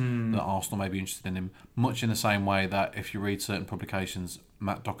surface that Arsenal may be interested in him, much in the same way that if you read certain publications,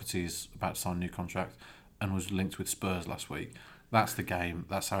 Matt Doherty is about to sign a new contract and was linked with Spurs last week. That's the game.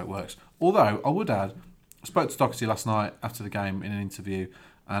 That's how it works. Although, I would add, I spoke to Doherty last night after the game in an interview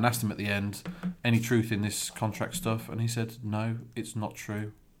and asked him at the end, any truth in this contract stuff? And he said, no, it's not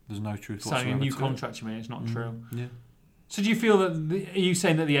true. There's no truth whatsoever. Signing a new contract, you mean? It's not true? Yeah. So do you feel that, are you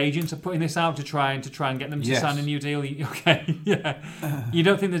saying that the agents are putting this out to try and get them to sign a new deal? Okay, yeah. You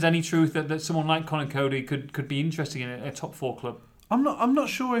don't think there's any truth that someone like Conor Cody could be interested in a top 4 club? I'm not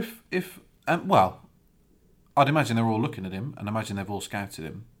sure if I'd imagine they're all looking at him and imagine they've all scouted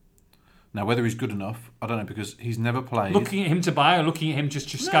him. Now, whether he's good enough, I don't know, because he's never played. Looking at him to buy or looking at him just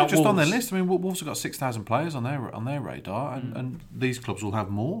to scout just Wolves? on their list. I mean, Wolves have got 6,000 players on their radar, and these clubs will have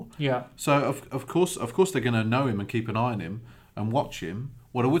more. Yeah. So, of course they're going to know him and keep an eye on him and watch him.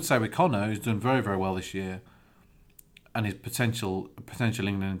 What I would say with Conor, who's done very, very well this year, and his potential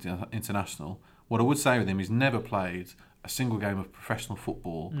England international, what I would say with him, he's never played a single game of professional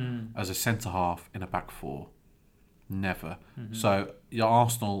football as a centre-half in a back 4. Never. So your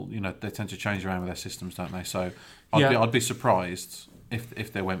Arsenal, they tend to change around with their systems, don't they? So I'd be surprised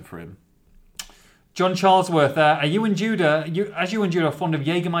if they went for him. John Charlesworth, are you and Judah are fond of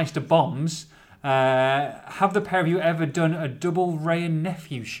Jägermeister bombs? Have the pair of you ever done a double Ray and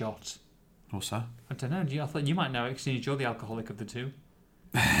nephew shot? What's that? I don't know. I thought you might know it because you're the alcoholic of the two.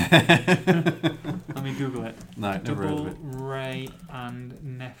 Let me Google it. No, never heard of it. Ray and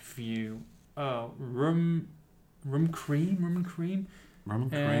nephew. Oh, rum cream. Rum and cream.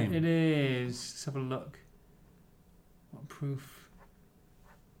 It is. Let's have a look. What proof?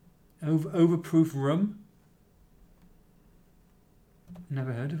 Overproof rum.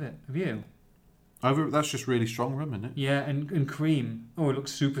 Never heard of it. Have you? That's just really strong rum, isn't it? Yeah, and cream. Oh, it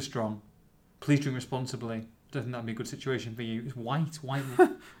looks super strong. Please drink responsibly. Don't think that'd be a good situation for you. It's white.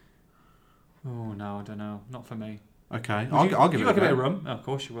 Oh no, I don't know. Not for me. Okay, I'll give it like a bit of rum. Oh, of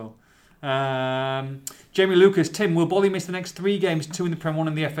course you will. Jamie Lucas, Tim, will Bolly miss the next 3 games, 2 in the Prem, 1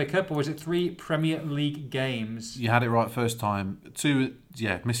 in the FA Cup, or is it 3 Premier League games? You had it right first time. 2,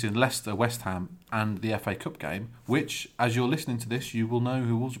 missing Leicester, West Ham, and the FA Cup game, which, as you're listening to this, you will know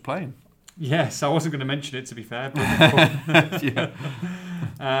who Wolves are playing. Yes, I wasn't going to mention it, to be fair. But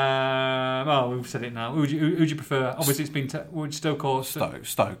well, we've said it now. Who'd you prefer? Obviously, it's been Stoke or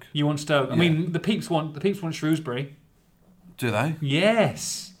Stoke. You want Stoke? Yeah. I mean, the Peeps want Shrewsbury. Do they?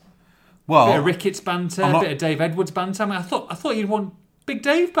 Yes. Well, bit of Ricketts banter, a bit of Dave Edwards banter. I mean, I thought you'd want Big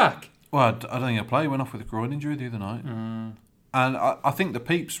Dave back. Well, I don't think he'll play. He went off with a groin injury the other night. And I think the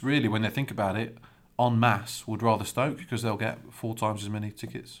Peeps, really, when they think about it, en masse, would rather Stoke because they'll get 4 times as many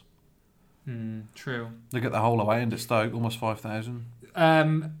tickets. True. They get the whole away end at Stoke, almost 5,000.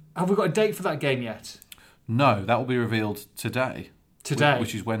 Have we got a date for that game yet? No, that will be revealed today. Today?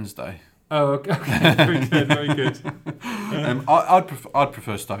 Which is Wednesday. Oh, okay. Very good, very good. I'd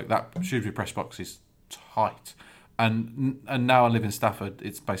prefer Stoke. That Shrewsbury press box is tight. And now I live in Stafford,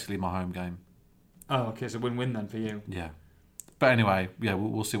 it's basically my home game. Oh, okay, so win-win then for you. Yeah. But anyway, yeah,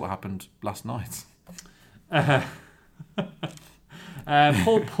 we'll see what happened last night.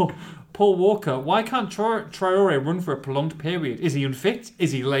 Paul Walker, why can't Traore run for a prolonged period? Is he unfit?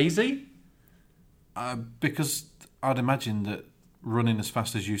 Is he lazy? Because I'd imagine that running as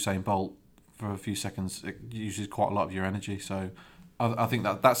fast as Usain Bolt for a few seconds, it uses quite a lot of your energy. So I think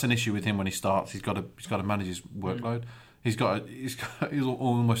that's an issue with him when he starts. He's got to manage his workload. He's got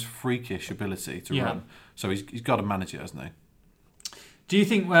almost freakish ability to run. So he's got to manage it, hasn't he? Do you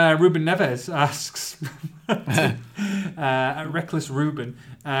think Ruben Neves asks, Reckless Ruben,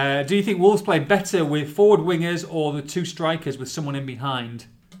 do you think Wolves play better with forward wingers or the two strikers with someone in behind?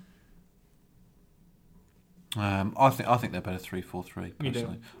 I think they're better 3-4-3 personally. You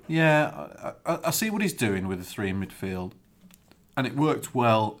do? Yeah, I see what he's doing with the three in midfield, and it worked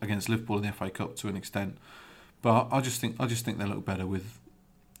well against Liverpool in the FA Cup to an extent. But I just think they look better with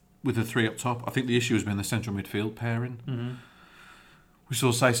the three up top. I think the issue has been the central midfield pairing. Mm-hmm. We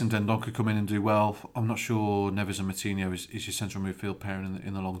saw Saïss and Dendoncker come in and do well. I'm not sure Neves and Moutinho is your central midfield pairing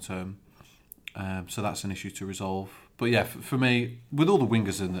in the long term. So that's an issue to resolve. But yeah, for me, with all the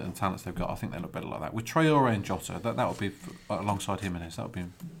wingers and talents they've got, I think they look better like that. With Traore and Jota, that would be alongside Jimenez. That would be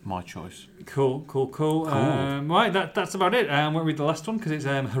my choice. Cool. Right, that's about it. I won't read the last one because it's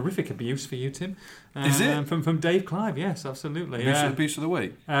horrific abuse for you, Tim. Is it? From Dave Clive, yes, absolutely. Abuse of the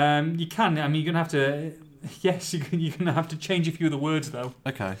week? You can. I mean, you're going to have to... Yes, you're going to have to change a few of the words, though.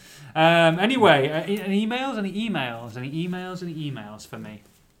 Okay. Anyway, any emails for me?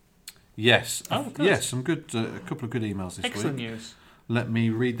 Yes. Oh, good. Yes, some good. A couple of good emails this Excellent week. news. Let me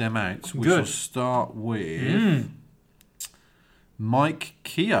read them out. We Good. shall start with Mike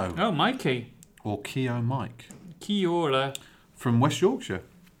Keogh. Oh, Mikey. Or Keogh Mike. Kia ora. From West Yorkshire.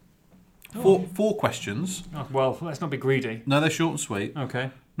 Four questions. Oh, well, let's not be greedy. No, they're short and sweet.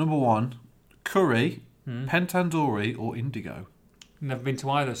 Okay. Number one, curry, pentandori or indigo? Never been to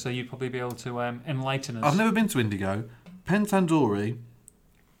either, so you'd probably be able to enlighten us. I've never been to indigo. Pentandori...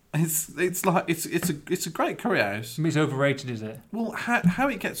 It's a great curry house. It's overrated, is it? Well, how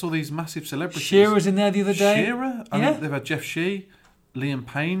it gets all these massive celebrities? Shearer's in there the other day. Shearer? I mean, they've had Jeff Shee, Liam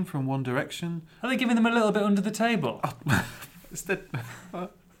Payne from One Direction. Are they giving them a little bit under the table?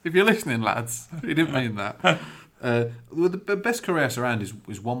 If you're listening, lads, he didn't mean that. The best curry house around is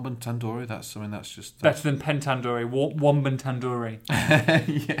Womban Tandoori. That's just better than Pentandori. Womban Tandoori.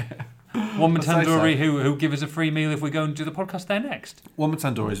 Yeah. Womban Tandoori, who give us a free meal if we go and do the podcast there next. Womban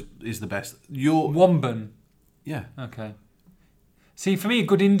Tandoori is the best. Womban. Yeah. Okay. See, for me, a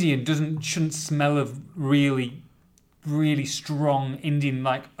good Indian shouldn't smell of really, really strong Indian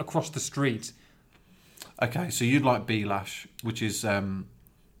like across the street. Okay, so you'd like Belash, which is in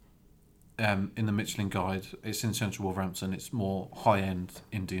the Michelin Guide. It's in central Wolverhampton. It's more high-end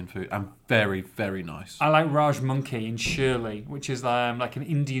Indian food and very, very nice. I like Raj Monkey in Shirley, which is like an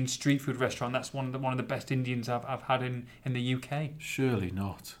Indian street food restaurant. That's one of the best Indians I've had in the UK. Surely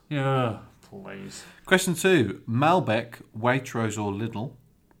not. Yeah, please. Question 2. Malbec, Waitrose or Lidl?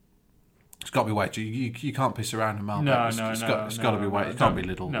 It's got to be Waitrose. You can't piss around in Malbec. It's got to be Waitrose. It can't be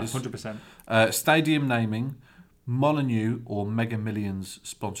Lidl. No, 100%. Stadium naming, Molineux or Mega Millions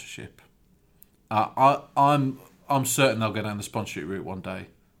sponsorship? I'm certain they'll go down the sponsorship route one day.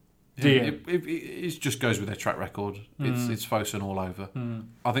 It just goes with their track record. It's Fosun all over.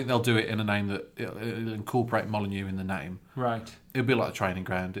 I think they'll do it in a name that it'll incorporate Molineux in the name. Right. It'll be like a training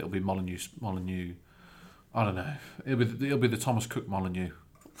ground. It'll be Molineux. I don't know. It'll be the Thomas Cook Molineux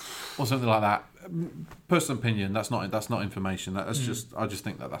or something like that. Personal opinion. That's not information. I just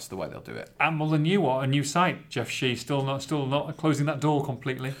think that's the way they'll do it. And Molineux, what a new site. Jeff Shee still not closing that door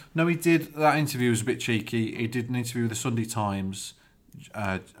completely. No, he did. That interview was a bit cheeky. He did an interview with the Sunday Times,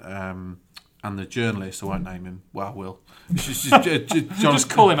 and the journalist. I won't name him. Well, I will. Just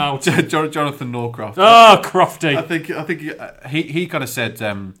call him out. Jonathan Norcroft. Oh, Crofty. I think he kind of said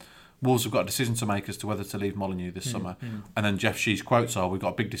Wolves have got a decision to make as to whether to leave Molineux this summer. And then Jeff Shee's quotes are, we've got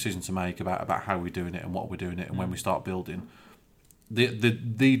a big decision to make about how we're doing it and what we're doing it and when we start building.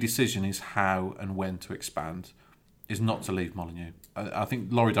 The decision is how and when to expand, is not to leave Molineux. I think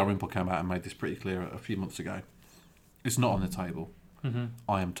Laurie Dalrymple came out and made this pretty clear a few months ago. It's not on the table.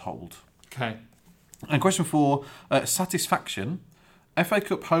 I am told. Okay. And question 4, satisfaction. FA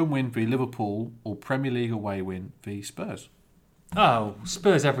Cup home win v Liverpool or Premier League away win v Spurs? Oh,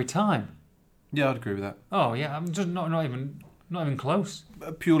 Spurs every time. Yeah, I'd agree with that. Oh yeah, I'm just not even close.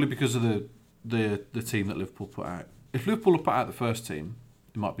 Purely because of the team that Liverpool put out. If Liverpool had put out the first team,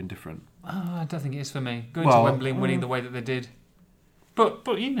 it might have been different. I don't think it is for me. Going to Wembley and winning the way that they did. But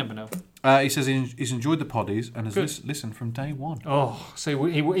you never know. He says he's enjoyed the poddies and has listened from day one. Oh, so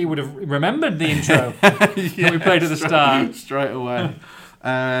he would have remembered the intro that we played at the start. Straight away.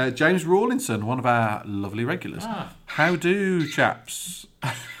 James Rawlinson, one of our lovely regulars. How do, chaps?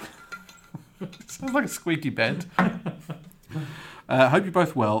 Sounds like a squeaky bed. Hope you're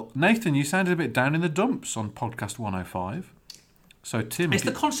both well. Nathan, you sounded a bit down in the dumps on podcast 105. So Tim, it's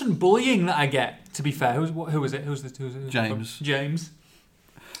the constant bullying that I get. To be fair, who was it? Who's James. James.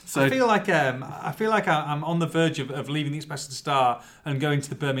 So I feel like I'm on the verge of leaving the Express Star and going to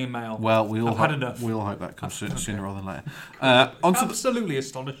the Birmingham Mail. Well, we all had enough. We all hope that comes sooner rather than later. Absolutely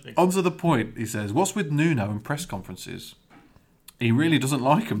astonishing. On to the point, he says, what's with Nuno and press conferences? He really doesn't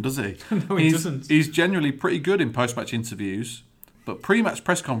like them, does he? No, he doesn't. He's generally pretty good in post-match interviews, but pre-match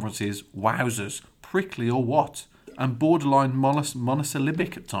press conferences, wowzers, prickly or what? And borderline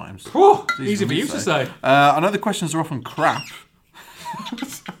monosyllabic at times. Easy for you to say. I know the questions are often crap.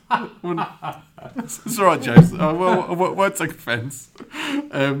 It's all right, James. I won't take offence.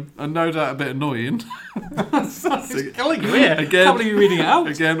 And no doubt a bit annoying. It's killing you here. Again, can't believe you're reading it out.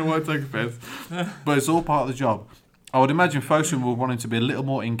 Again, I won't take offence. But it's all part of the job. I would imagine Fosun will want him to be a little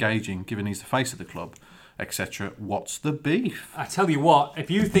more engaging, given he's the face of the club, etc. What's the beef? I tell you what,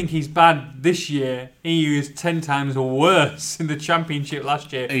 if you think he's bad this year, he was 10 times worse in the Championship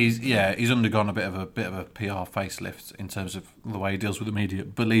last year. He's undergone a bit of a PR facelift in terms of the way he deals with the media.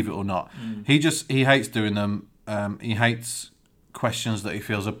 Believe it or not, he hates doing them. He hates questions that he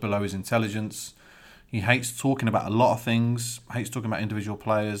feels are below his intelligence. He hates talking about a lot of things. Hates talking about individual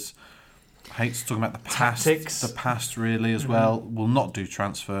players. Hates talking about the past. Tactics. The past really as well. Will not do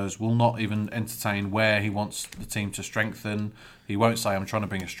transfers. Will not even entertain where he wants the team to strengthen. He won't say, I'm trying to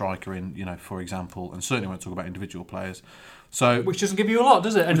bring a striker in, for example, and certainly won't talk about individual players. So, which doesn't give you a lot,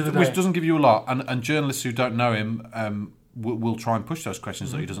 does it? End of the day. Which doesn't give you a lot. And journalists who don't know him will try and push those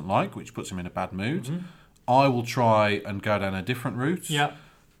questions that he doesn't like, which puts him in a bad mood. I will try and go down a different route. Yeah.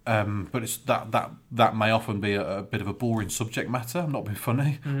 But it's that may often be a bit of a boring subject matter. I'm not being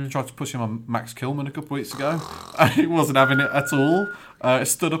funny. I tried to push him on Max Kilman a couple of weeks ago. He wasn't having it at all.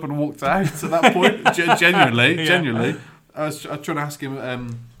 Stood up and walked out at that point. Genuinely. I was trying to ask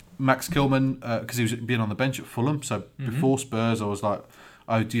him Max Kilman because he was being on the bench at Fulham. So before Spurs, I was like,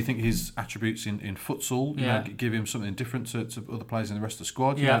 "Oh, do you think his attributes in futsal give him something different to other players in the rest of the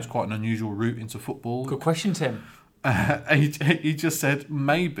squad? It's quite an unusual route into football." Good question, Tim. He just said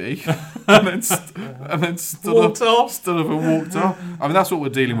maybe, and then stood up and walked off. I mean, that's what we're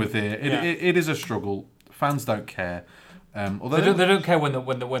dealing with here. It is a struggle. Fans don't care. Although they don't care when they're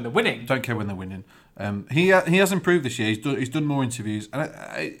winning. Don't care when they're winning. He has improved this year. He's done more interviews.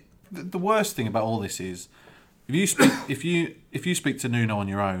 And the worst thing about all this is if you speak to Nuno on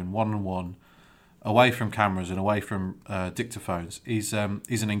your own, 1-on-1, away from cameras and away from dictaphones, he's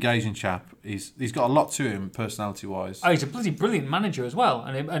an engaging chap. He's got a lot to him personality wise. Oh, he's a bloody brilliant manager as well,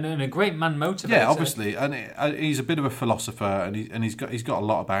 and a great man motivator. Yeah, obviously, and he's a bit of a philosopher, and he's got a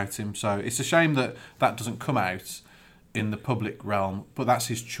lot about him. So it's a shame that doesn't come out in the public realm, but that's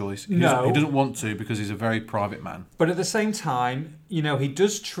his choice. He doesn't want to because he's a very private man. But at the same time, he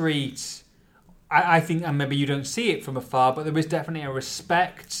does treat. I think, and maybe you don't see it from afar, but there is definitely a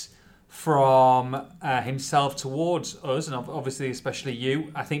respect from himself towards us, and obviously especially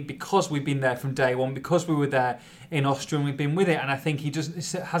you. I think because we've been there from day one, because we were there in Austria and we've been with it, and I think he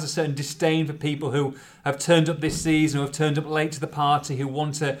has a certain disdain for people who have turned up this season, who have turned up late to the party, who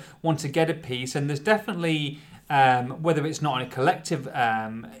want to get a piece. And there's definitely, whether it's not in a collective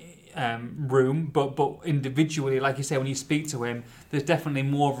room, but individually, like you say, when you speak to him, there's definitely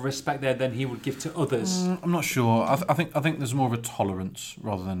more of a respect there than he would give to others. I'm not sure. I think there's more of a tolerance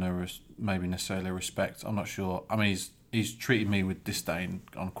rather than maybe necessarily a respect. I'm not sure. I mean, he's treated me with disdain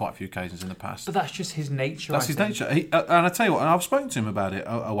on quite a few occasions in the past. But that's just his nature. That's his nature. And I tell you what, and I've spoken to him about it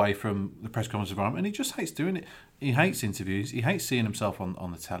away from the press conference environment, and he just hates doing it. He hates interviews. He hates seeing himself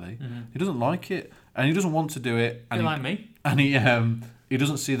on the telly. He doesn't like it, and he doesn't want to do it. And like me. And he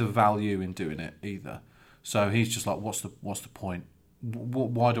doesn't see the value in doing it either. So he's just like, what's the point?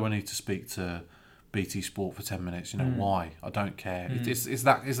 Why do I need to speak to BT Sport for 10 minutes? Why? I don't care. It's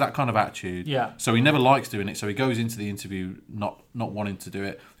that kind of attitude. Yeah. So he never likes doing it. So he goes into the interview not wanting to do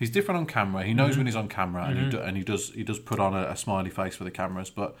it. He's different on camera. He knows when he's on camera, and he does put on a smiley face for the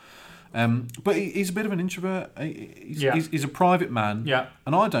cameras. But he's a bit of an introvert. He's a private man. Yeah.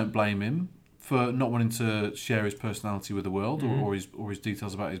 And I don't blame him for not wanting to share his personality with the world or his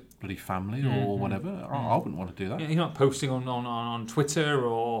details about his bloody family or whatever. I wouldn't want to do that. Yeah, he's not posting on Twitter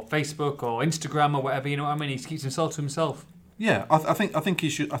or Facebook or Instagram or whatever. You know what I mean? He keeps himself to himself. Yeah, I think he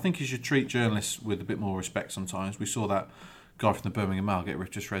should treat journalists with a bit more respect sometimes. We saw that guy from the Birmingham Mail get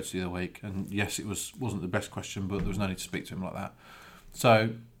Richard Shreds the other week, and yes, it wasn't the best question, but there was no need to speak to him like that. So,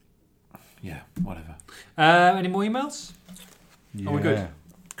 yeah, whatever. Any more emails? Yeah. Are we good?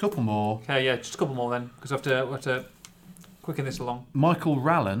 Couple more. Okay, yeah, just a couple more then, because we have to quicken this along. Michael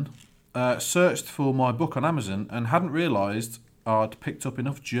Rallan searched for my book on Amazon and hadn't realised I'd picked up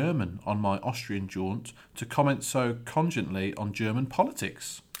enough German on my Austrian jaunt to comment so cogently on German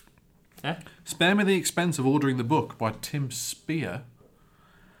politics. Yeah? Spare me the expense of ordering the book by Tim Spear.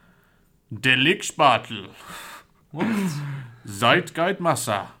 Deliktspatel. What?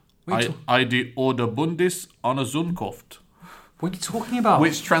 Zeitgeidmasse. Die Oder Bundis Anna Zunkoft. What are you talking about?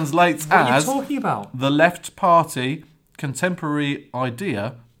 Which translates what as... What are you talking about? The Left Party, Contemporary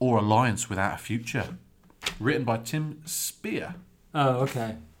Idea or Alliance Without a Future. Written by Tim Spear. Oh,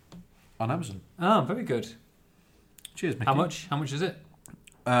 okay. On Amazon. Oh, very good. Cheers, Mickey. How much? How much is it?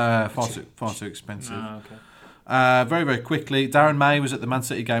 Far too expensive. Oh, okay. Very, very quickly, Darren May was at the Man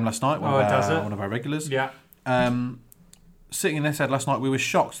City game last night, one of our regulars. Yeah. Sitting in Etihad last night, we were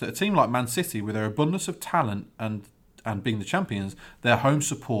shocked that a team like Man City, with their abundance of talent and being the champions, their home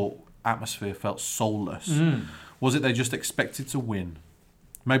support atmosphere felt soulless. Was it they just expected to win?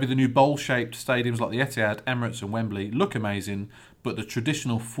 Maybe the new bowl-shaped stadiums like the Etihad, Emirates and Wembley look amazing, but the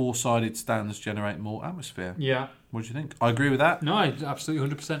traditional four-sided stands generate more atmosphere. Yeah. What do you think? I agree with that. No, absolutely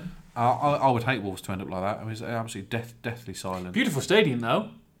 100%. I would hate Wolves to end up like that. I mean, it's absolutely deathly silent. Beautiful stadium, though.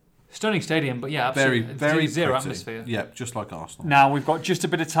 Stunning stadium, but yeah, absolutely very zero pretty. atmosphere. Yeah, just like Arsenal. Now we've got just a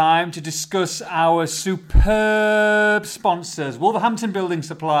bit of time to discuss our superb sponsors. Wolverhampton Building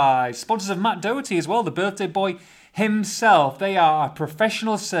Supplies, sponsors of Matt Doherty as well, the birthday boy himself. They are a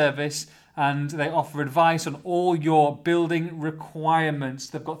professional service and they offer advice on all your building requirements.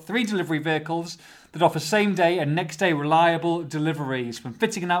 They've got 3 delivery vehicles that offer same day and next day reliable deliveries. From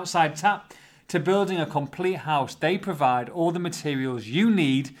fitting an outside tap to building a complete house, they provide all the materials you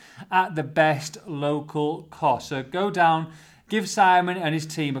need at the best local cost. So go down, give Simon and his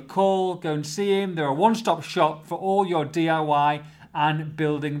team a call, go and see him. They're a one-stop shop for all your DIY and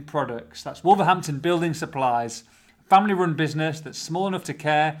building products. That's Wolverhampton Building Supplies, a family-run business that's small enough to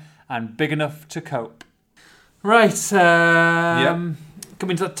care and big enough to cope. Right,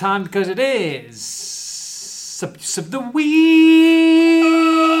 coming to that time because it is Sub the Week.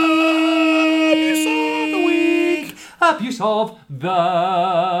 Abuse of the week. Abuse of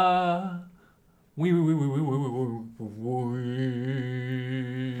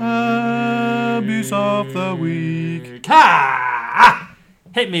the week.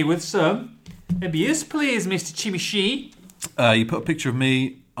 Hit me with some abuse, please, Mr. Chimichi. You put a picture of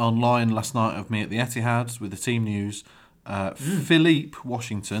me online last night of me at the Etihad with the team news. Philippe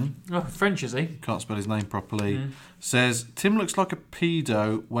Washington, French is he? Can't spell his name properly. Says Tim looks like a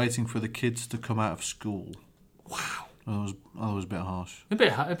pedo waiting for the kids to come out of school. Wow. That was a bit harsh. A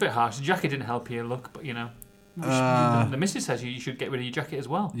bit harsh. The jacket didn't help your look, but you know. The missus says you should get rid of your jacket as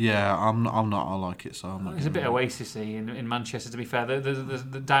well. Yeah, I'm not. I like it, so I'm not. It's a bit Oasis-y in Manchester, to be fair.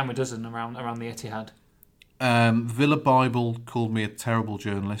 The dime a dozen around the Etihad. Villa Bible called me a terrible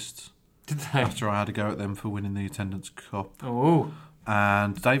journalist. Did they? After I had a go at them for winning the attendance cup. Oh.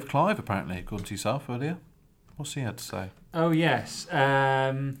 And Dave Clive, apparently, according to yourself earlier. What's he had to say? Oh, yes.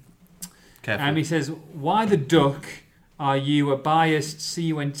 Careful. He says, why the duck are you a biased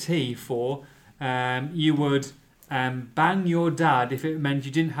CUNT for? You would bang your dad if it meant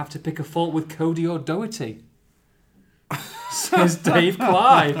you didn't have to pick a fault with Cody or Doherty. Says Dave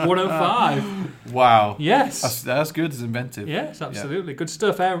Clive, 105. Wow. Yes. That's good. It's inventive. Yes, absolutely. Yeah. Good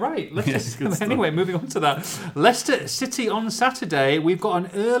stuff. Right. Yes, anyway, moving on to that. Leicester City on Saturday. We've got an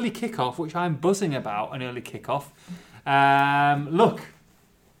early kickoff, which I'm buzzing about, an early kickoff. Look,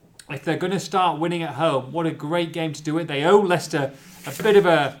 if they're going to start winning at home, what a great game to do it. They owe Leicester a bit of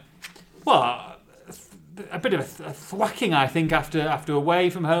a thwacking, I think, after away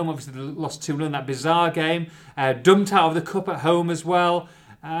from home. Obviously, they lost 2-0 in that bizarre game. Dumped out of the cup at home as well.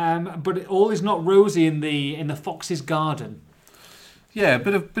 But all is not rosy in the Fox's garden. Yeah, a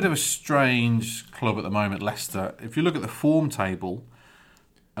bit of a strange club at the moment, Leicester. If you look at the form table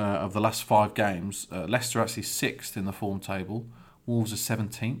of the last 5 games, Leicester are actually 6th in the form table. Wolves are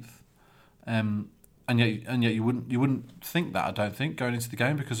 17th. And yet you wouldn't think that, I don't think, going into the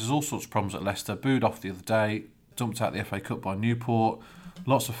game, because there's all sorts of problems at Leicester. Booed off the other day, dumped out the FA Cup by Newport.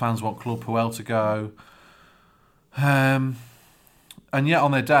 Lots of fans want Claude Puel to go. And yet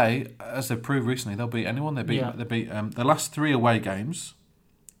on their day, as they've proved recently, they'll beat anyone. They beat their last 3 away games.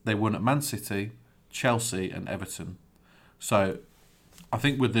 They won at Man City, Chelsea, and Everton. So I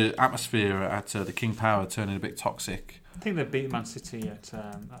think with the atmosphere at the King Power turning a bit toxic. I think they beat Man City at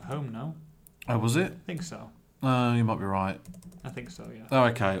home. No. Oh, was it? I think so. You might be right. I think so. Yeah. Oh,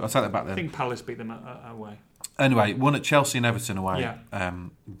 okay. I'll take that back then. I think Palace beat them away. Anyway, won at Chelsea and Everton away Yeah.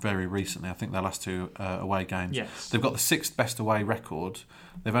 Very recently. I think their last 2 away games. Yes. They've got the 6th best away record.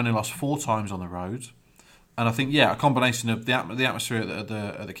 They've only lost 4 times on the road. And I think, a combination of the atmosphere at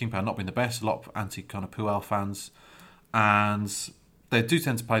the King Power not being the best, a lot of anti kind of Puel fans, and they do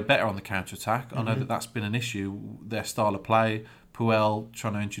tend to play better on the counter-attack. Mm-hmm. I know that's been an issue, their style of play. Puel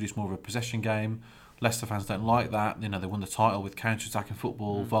trying to introduce more of a possession game. Leicester fans don't like that. They won the title with counter-attacking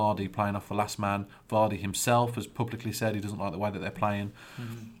football. Vardy playing off the last man. Vardy himself has publicly said he doesn't like the way that they're playing.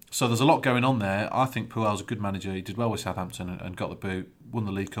 Mm-hmm. So there's a lot going on there. I think Puel's a good manager. He did well with Southampton and got the boot. Won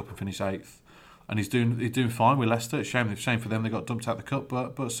the League Cup and finished 8th. And he's doing fine with Leicester. It's a shame for them they got dumped out the cup,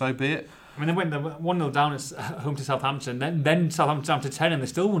 but so be it. I mean, they went 1-0 down at home to Southampton, then Southampton down to 10, and they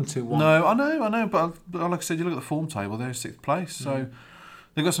still won 2-1. No, I know, but like I said, you look at the form table, they're in 6th place, so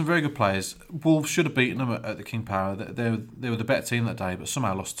they've got some very good players. Wolves should have beaten them at the King Power. They were the better team that day, but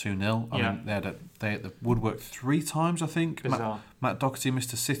somehow lost 2-0. I mean, they had the woodwork 3 times, I think. Matt Doherty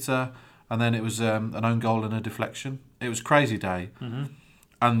missed a sitter, and then it was an own goal and a deflection. It was a crazy day. Mm-hmm.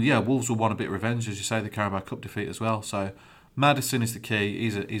 And Wolves will want a bit of revenge, as you say, the Carabao Cup defeat as well. So Maddison is the key.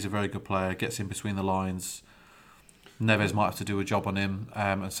 He's a very good player. Gets in between the lines. Neves might have to do a job on him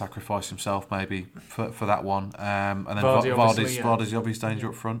and sacrifice himself maybe for that one. And then Vardy's the obvious danger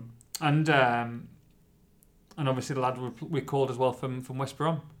up front. And obviously the lad we called as well from West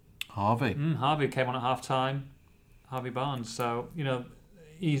Brom. Harvey. Harvey came on at half time. Harvey Barnes. So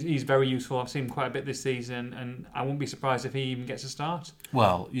he's very useful. I've seen him quite a bit this season, and I wouldn't be surprised if he even gets a start.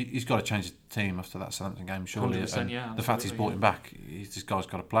 Well, he's got to change the team after that Southampton game, surely. 100%, the fact he's brought him back, this guy's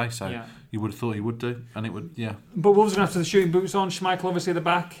got to play, so you would have thought he would do, and it would, But Wolves are going to have the shooting boots on. Schmeichel obviously at the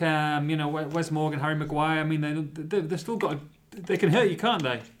back. Wes Morgan, Harry Maguire. I mean, they've still got. They can hurt you, can't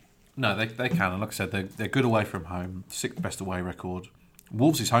they? No, they can, and like I said, they're good away from home. 6th best away record.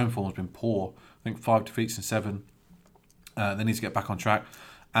 Wolves' home form has been poor. I think 5 defeats in 7. They need to get back on track.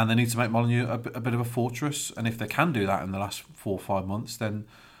 And they need to make Molineux a bit of a fortress. And if they can do that in the last 4 or 5 months, then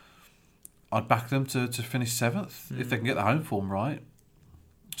I'd back them to finish 7th if they can get the home form right.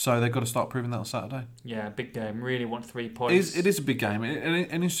 So they've got to start proving that on Saturday. Yeah, big game. Really want 3 points. It is a big game. An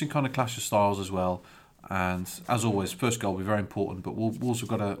interesting kind of clash of styles as well. And as always, first goal will be very important. But Wolves have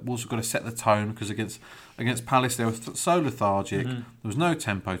got to set the tone, because against Palace they were so lethargic. Mm-hmm. There was no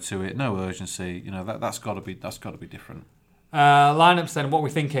tempo to it, no urgency. That's got to be different. Lineups then, what are we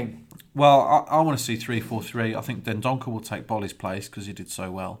thinking? Well, I want to see 3-4-3. I think Dendoncker will take Bolly's place because he did so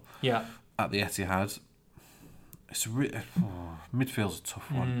well at the Etihad. It's midfield's a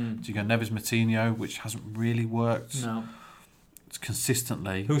tough one. Do you go Neves Moutinho, which hasn't really worked? No. It's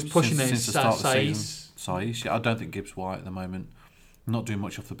consistently. Who's pushing since the start of the season? Saiss. I don't think Gibbs White at the moment. Not doing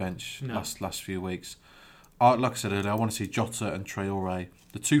much off the bench last few weeks. Like I said earlier, I want to see Jota and Traoré,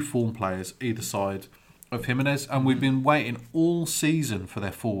 the 2 form players either side of Jimenez, and we've been waiting all season for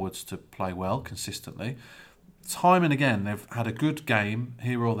their forwards to play well consistently. Time and again, they've had a good game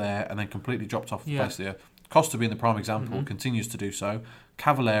here or there and then completely dropped off the face of the earth. Costa being the prime example, continues to do so.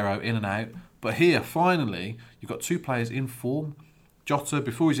 Cavallero in and out. But here, finally, you've got 2 players in form. Jota,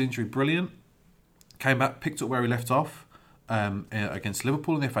 before his injury, brilliant. Came back, picked up where he left off against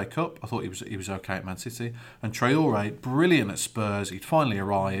Liverpool in the FA Cup. I thought he was okay at Man City. And Traoré, brilliant at Spurs. He'd finally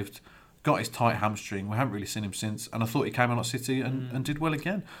arrived. Got his tight hamstring. We haven't really seen him since. And I thought he came on at City and did well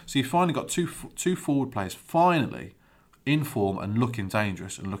again. So you finally got two forward players finally in form and looking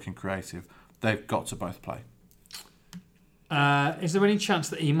dangerous and looking creative. They've got to both play. Is there any chance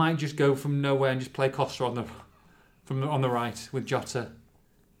that he might just go from nowhere and just play Costa on the right with Jota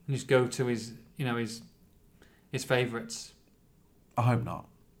and just go to his favourites? I hope not.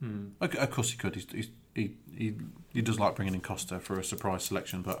 Of course he could. He does like bringing in Costa for a surprise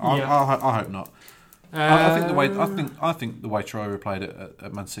selection, but I hope not. I think the way Traoré played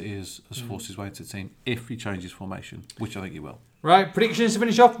at Man City has forced his way into the team if he changes formation, which I think he will. Right, predictions to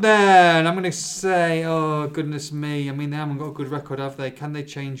finish off then. I'm going to say, oh goodness me, I mean they haven't got a good record, have they? Can they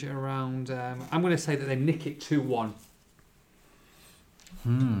change it around? I'm going to say that they nick it 2-1.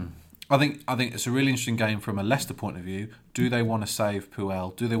 I think it's a really interesting game from a Leicester point of view. Do they want to save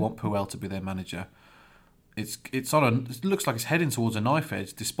Puel? Do they want Puel to be their manager? It looks like it's heading towards a knife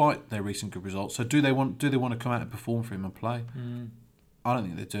edge, despite their recent good results. So do they want to come out and perform for him and play? I don't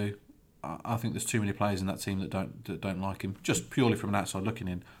think they do. I think there's too many players in that team that don't like him, just purely from an outside looking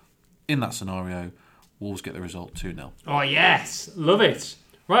in. In that scenario, Wolves get the result 2-0. Oh, yes. Love it.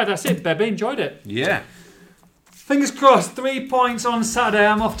 Right, that's it, baby. Enjoyed it. Yeah. Fingers crossed. 3 points on Saturday.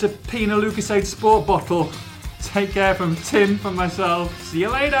 I'm off to Pina Lucasade Sport Bottle. Take care from Tim, from myself. See you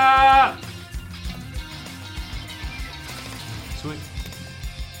later. Sweet.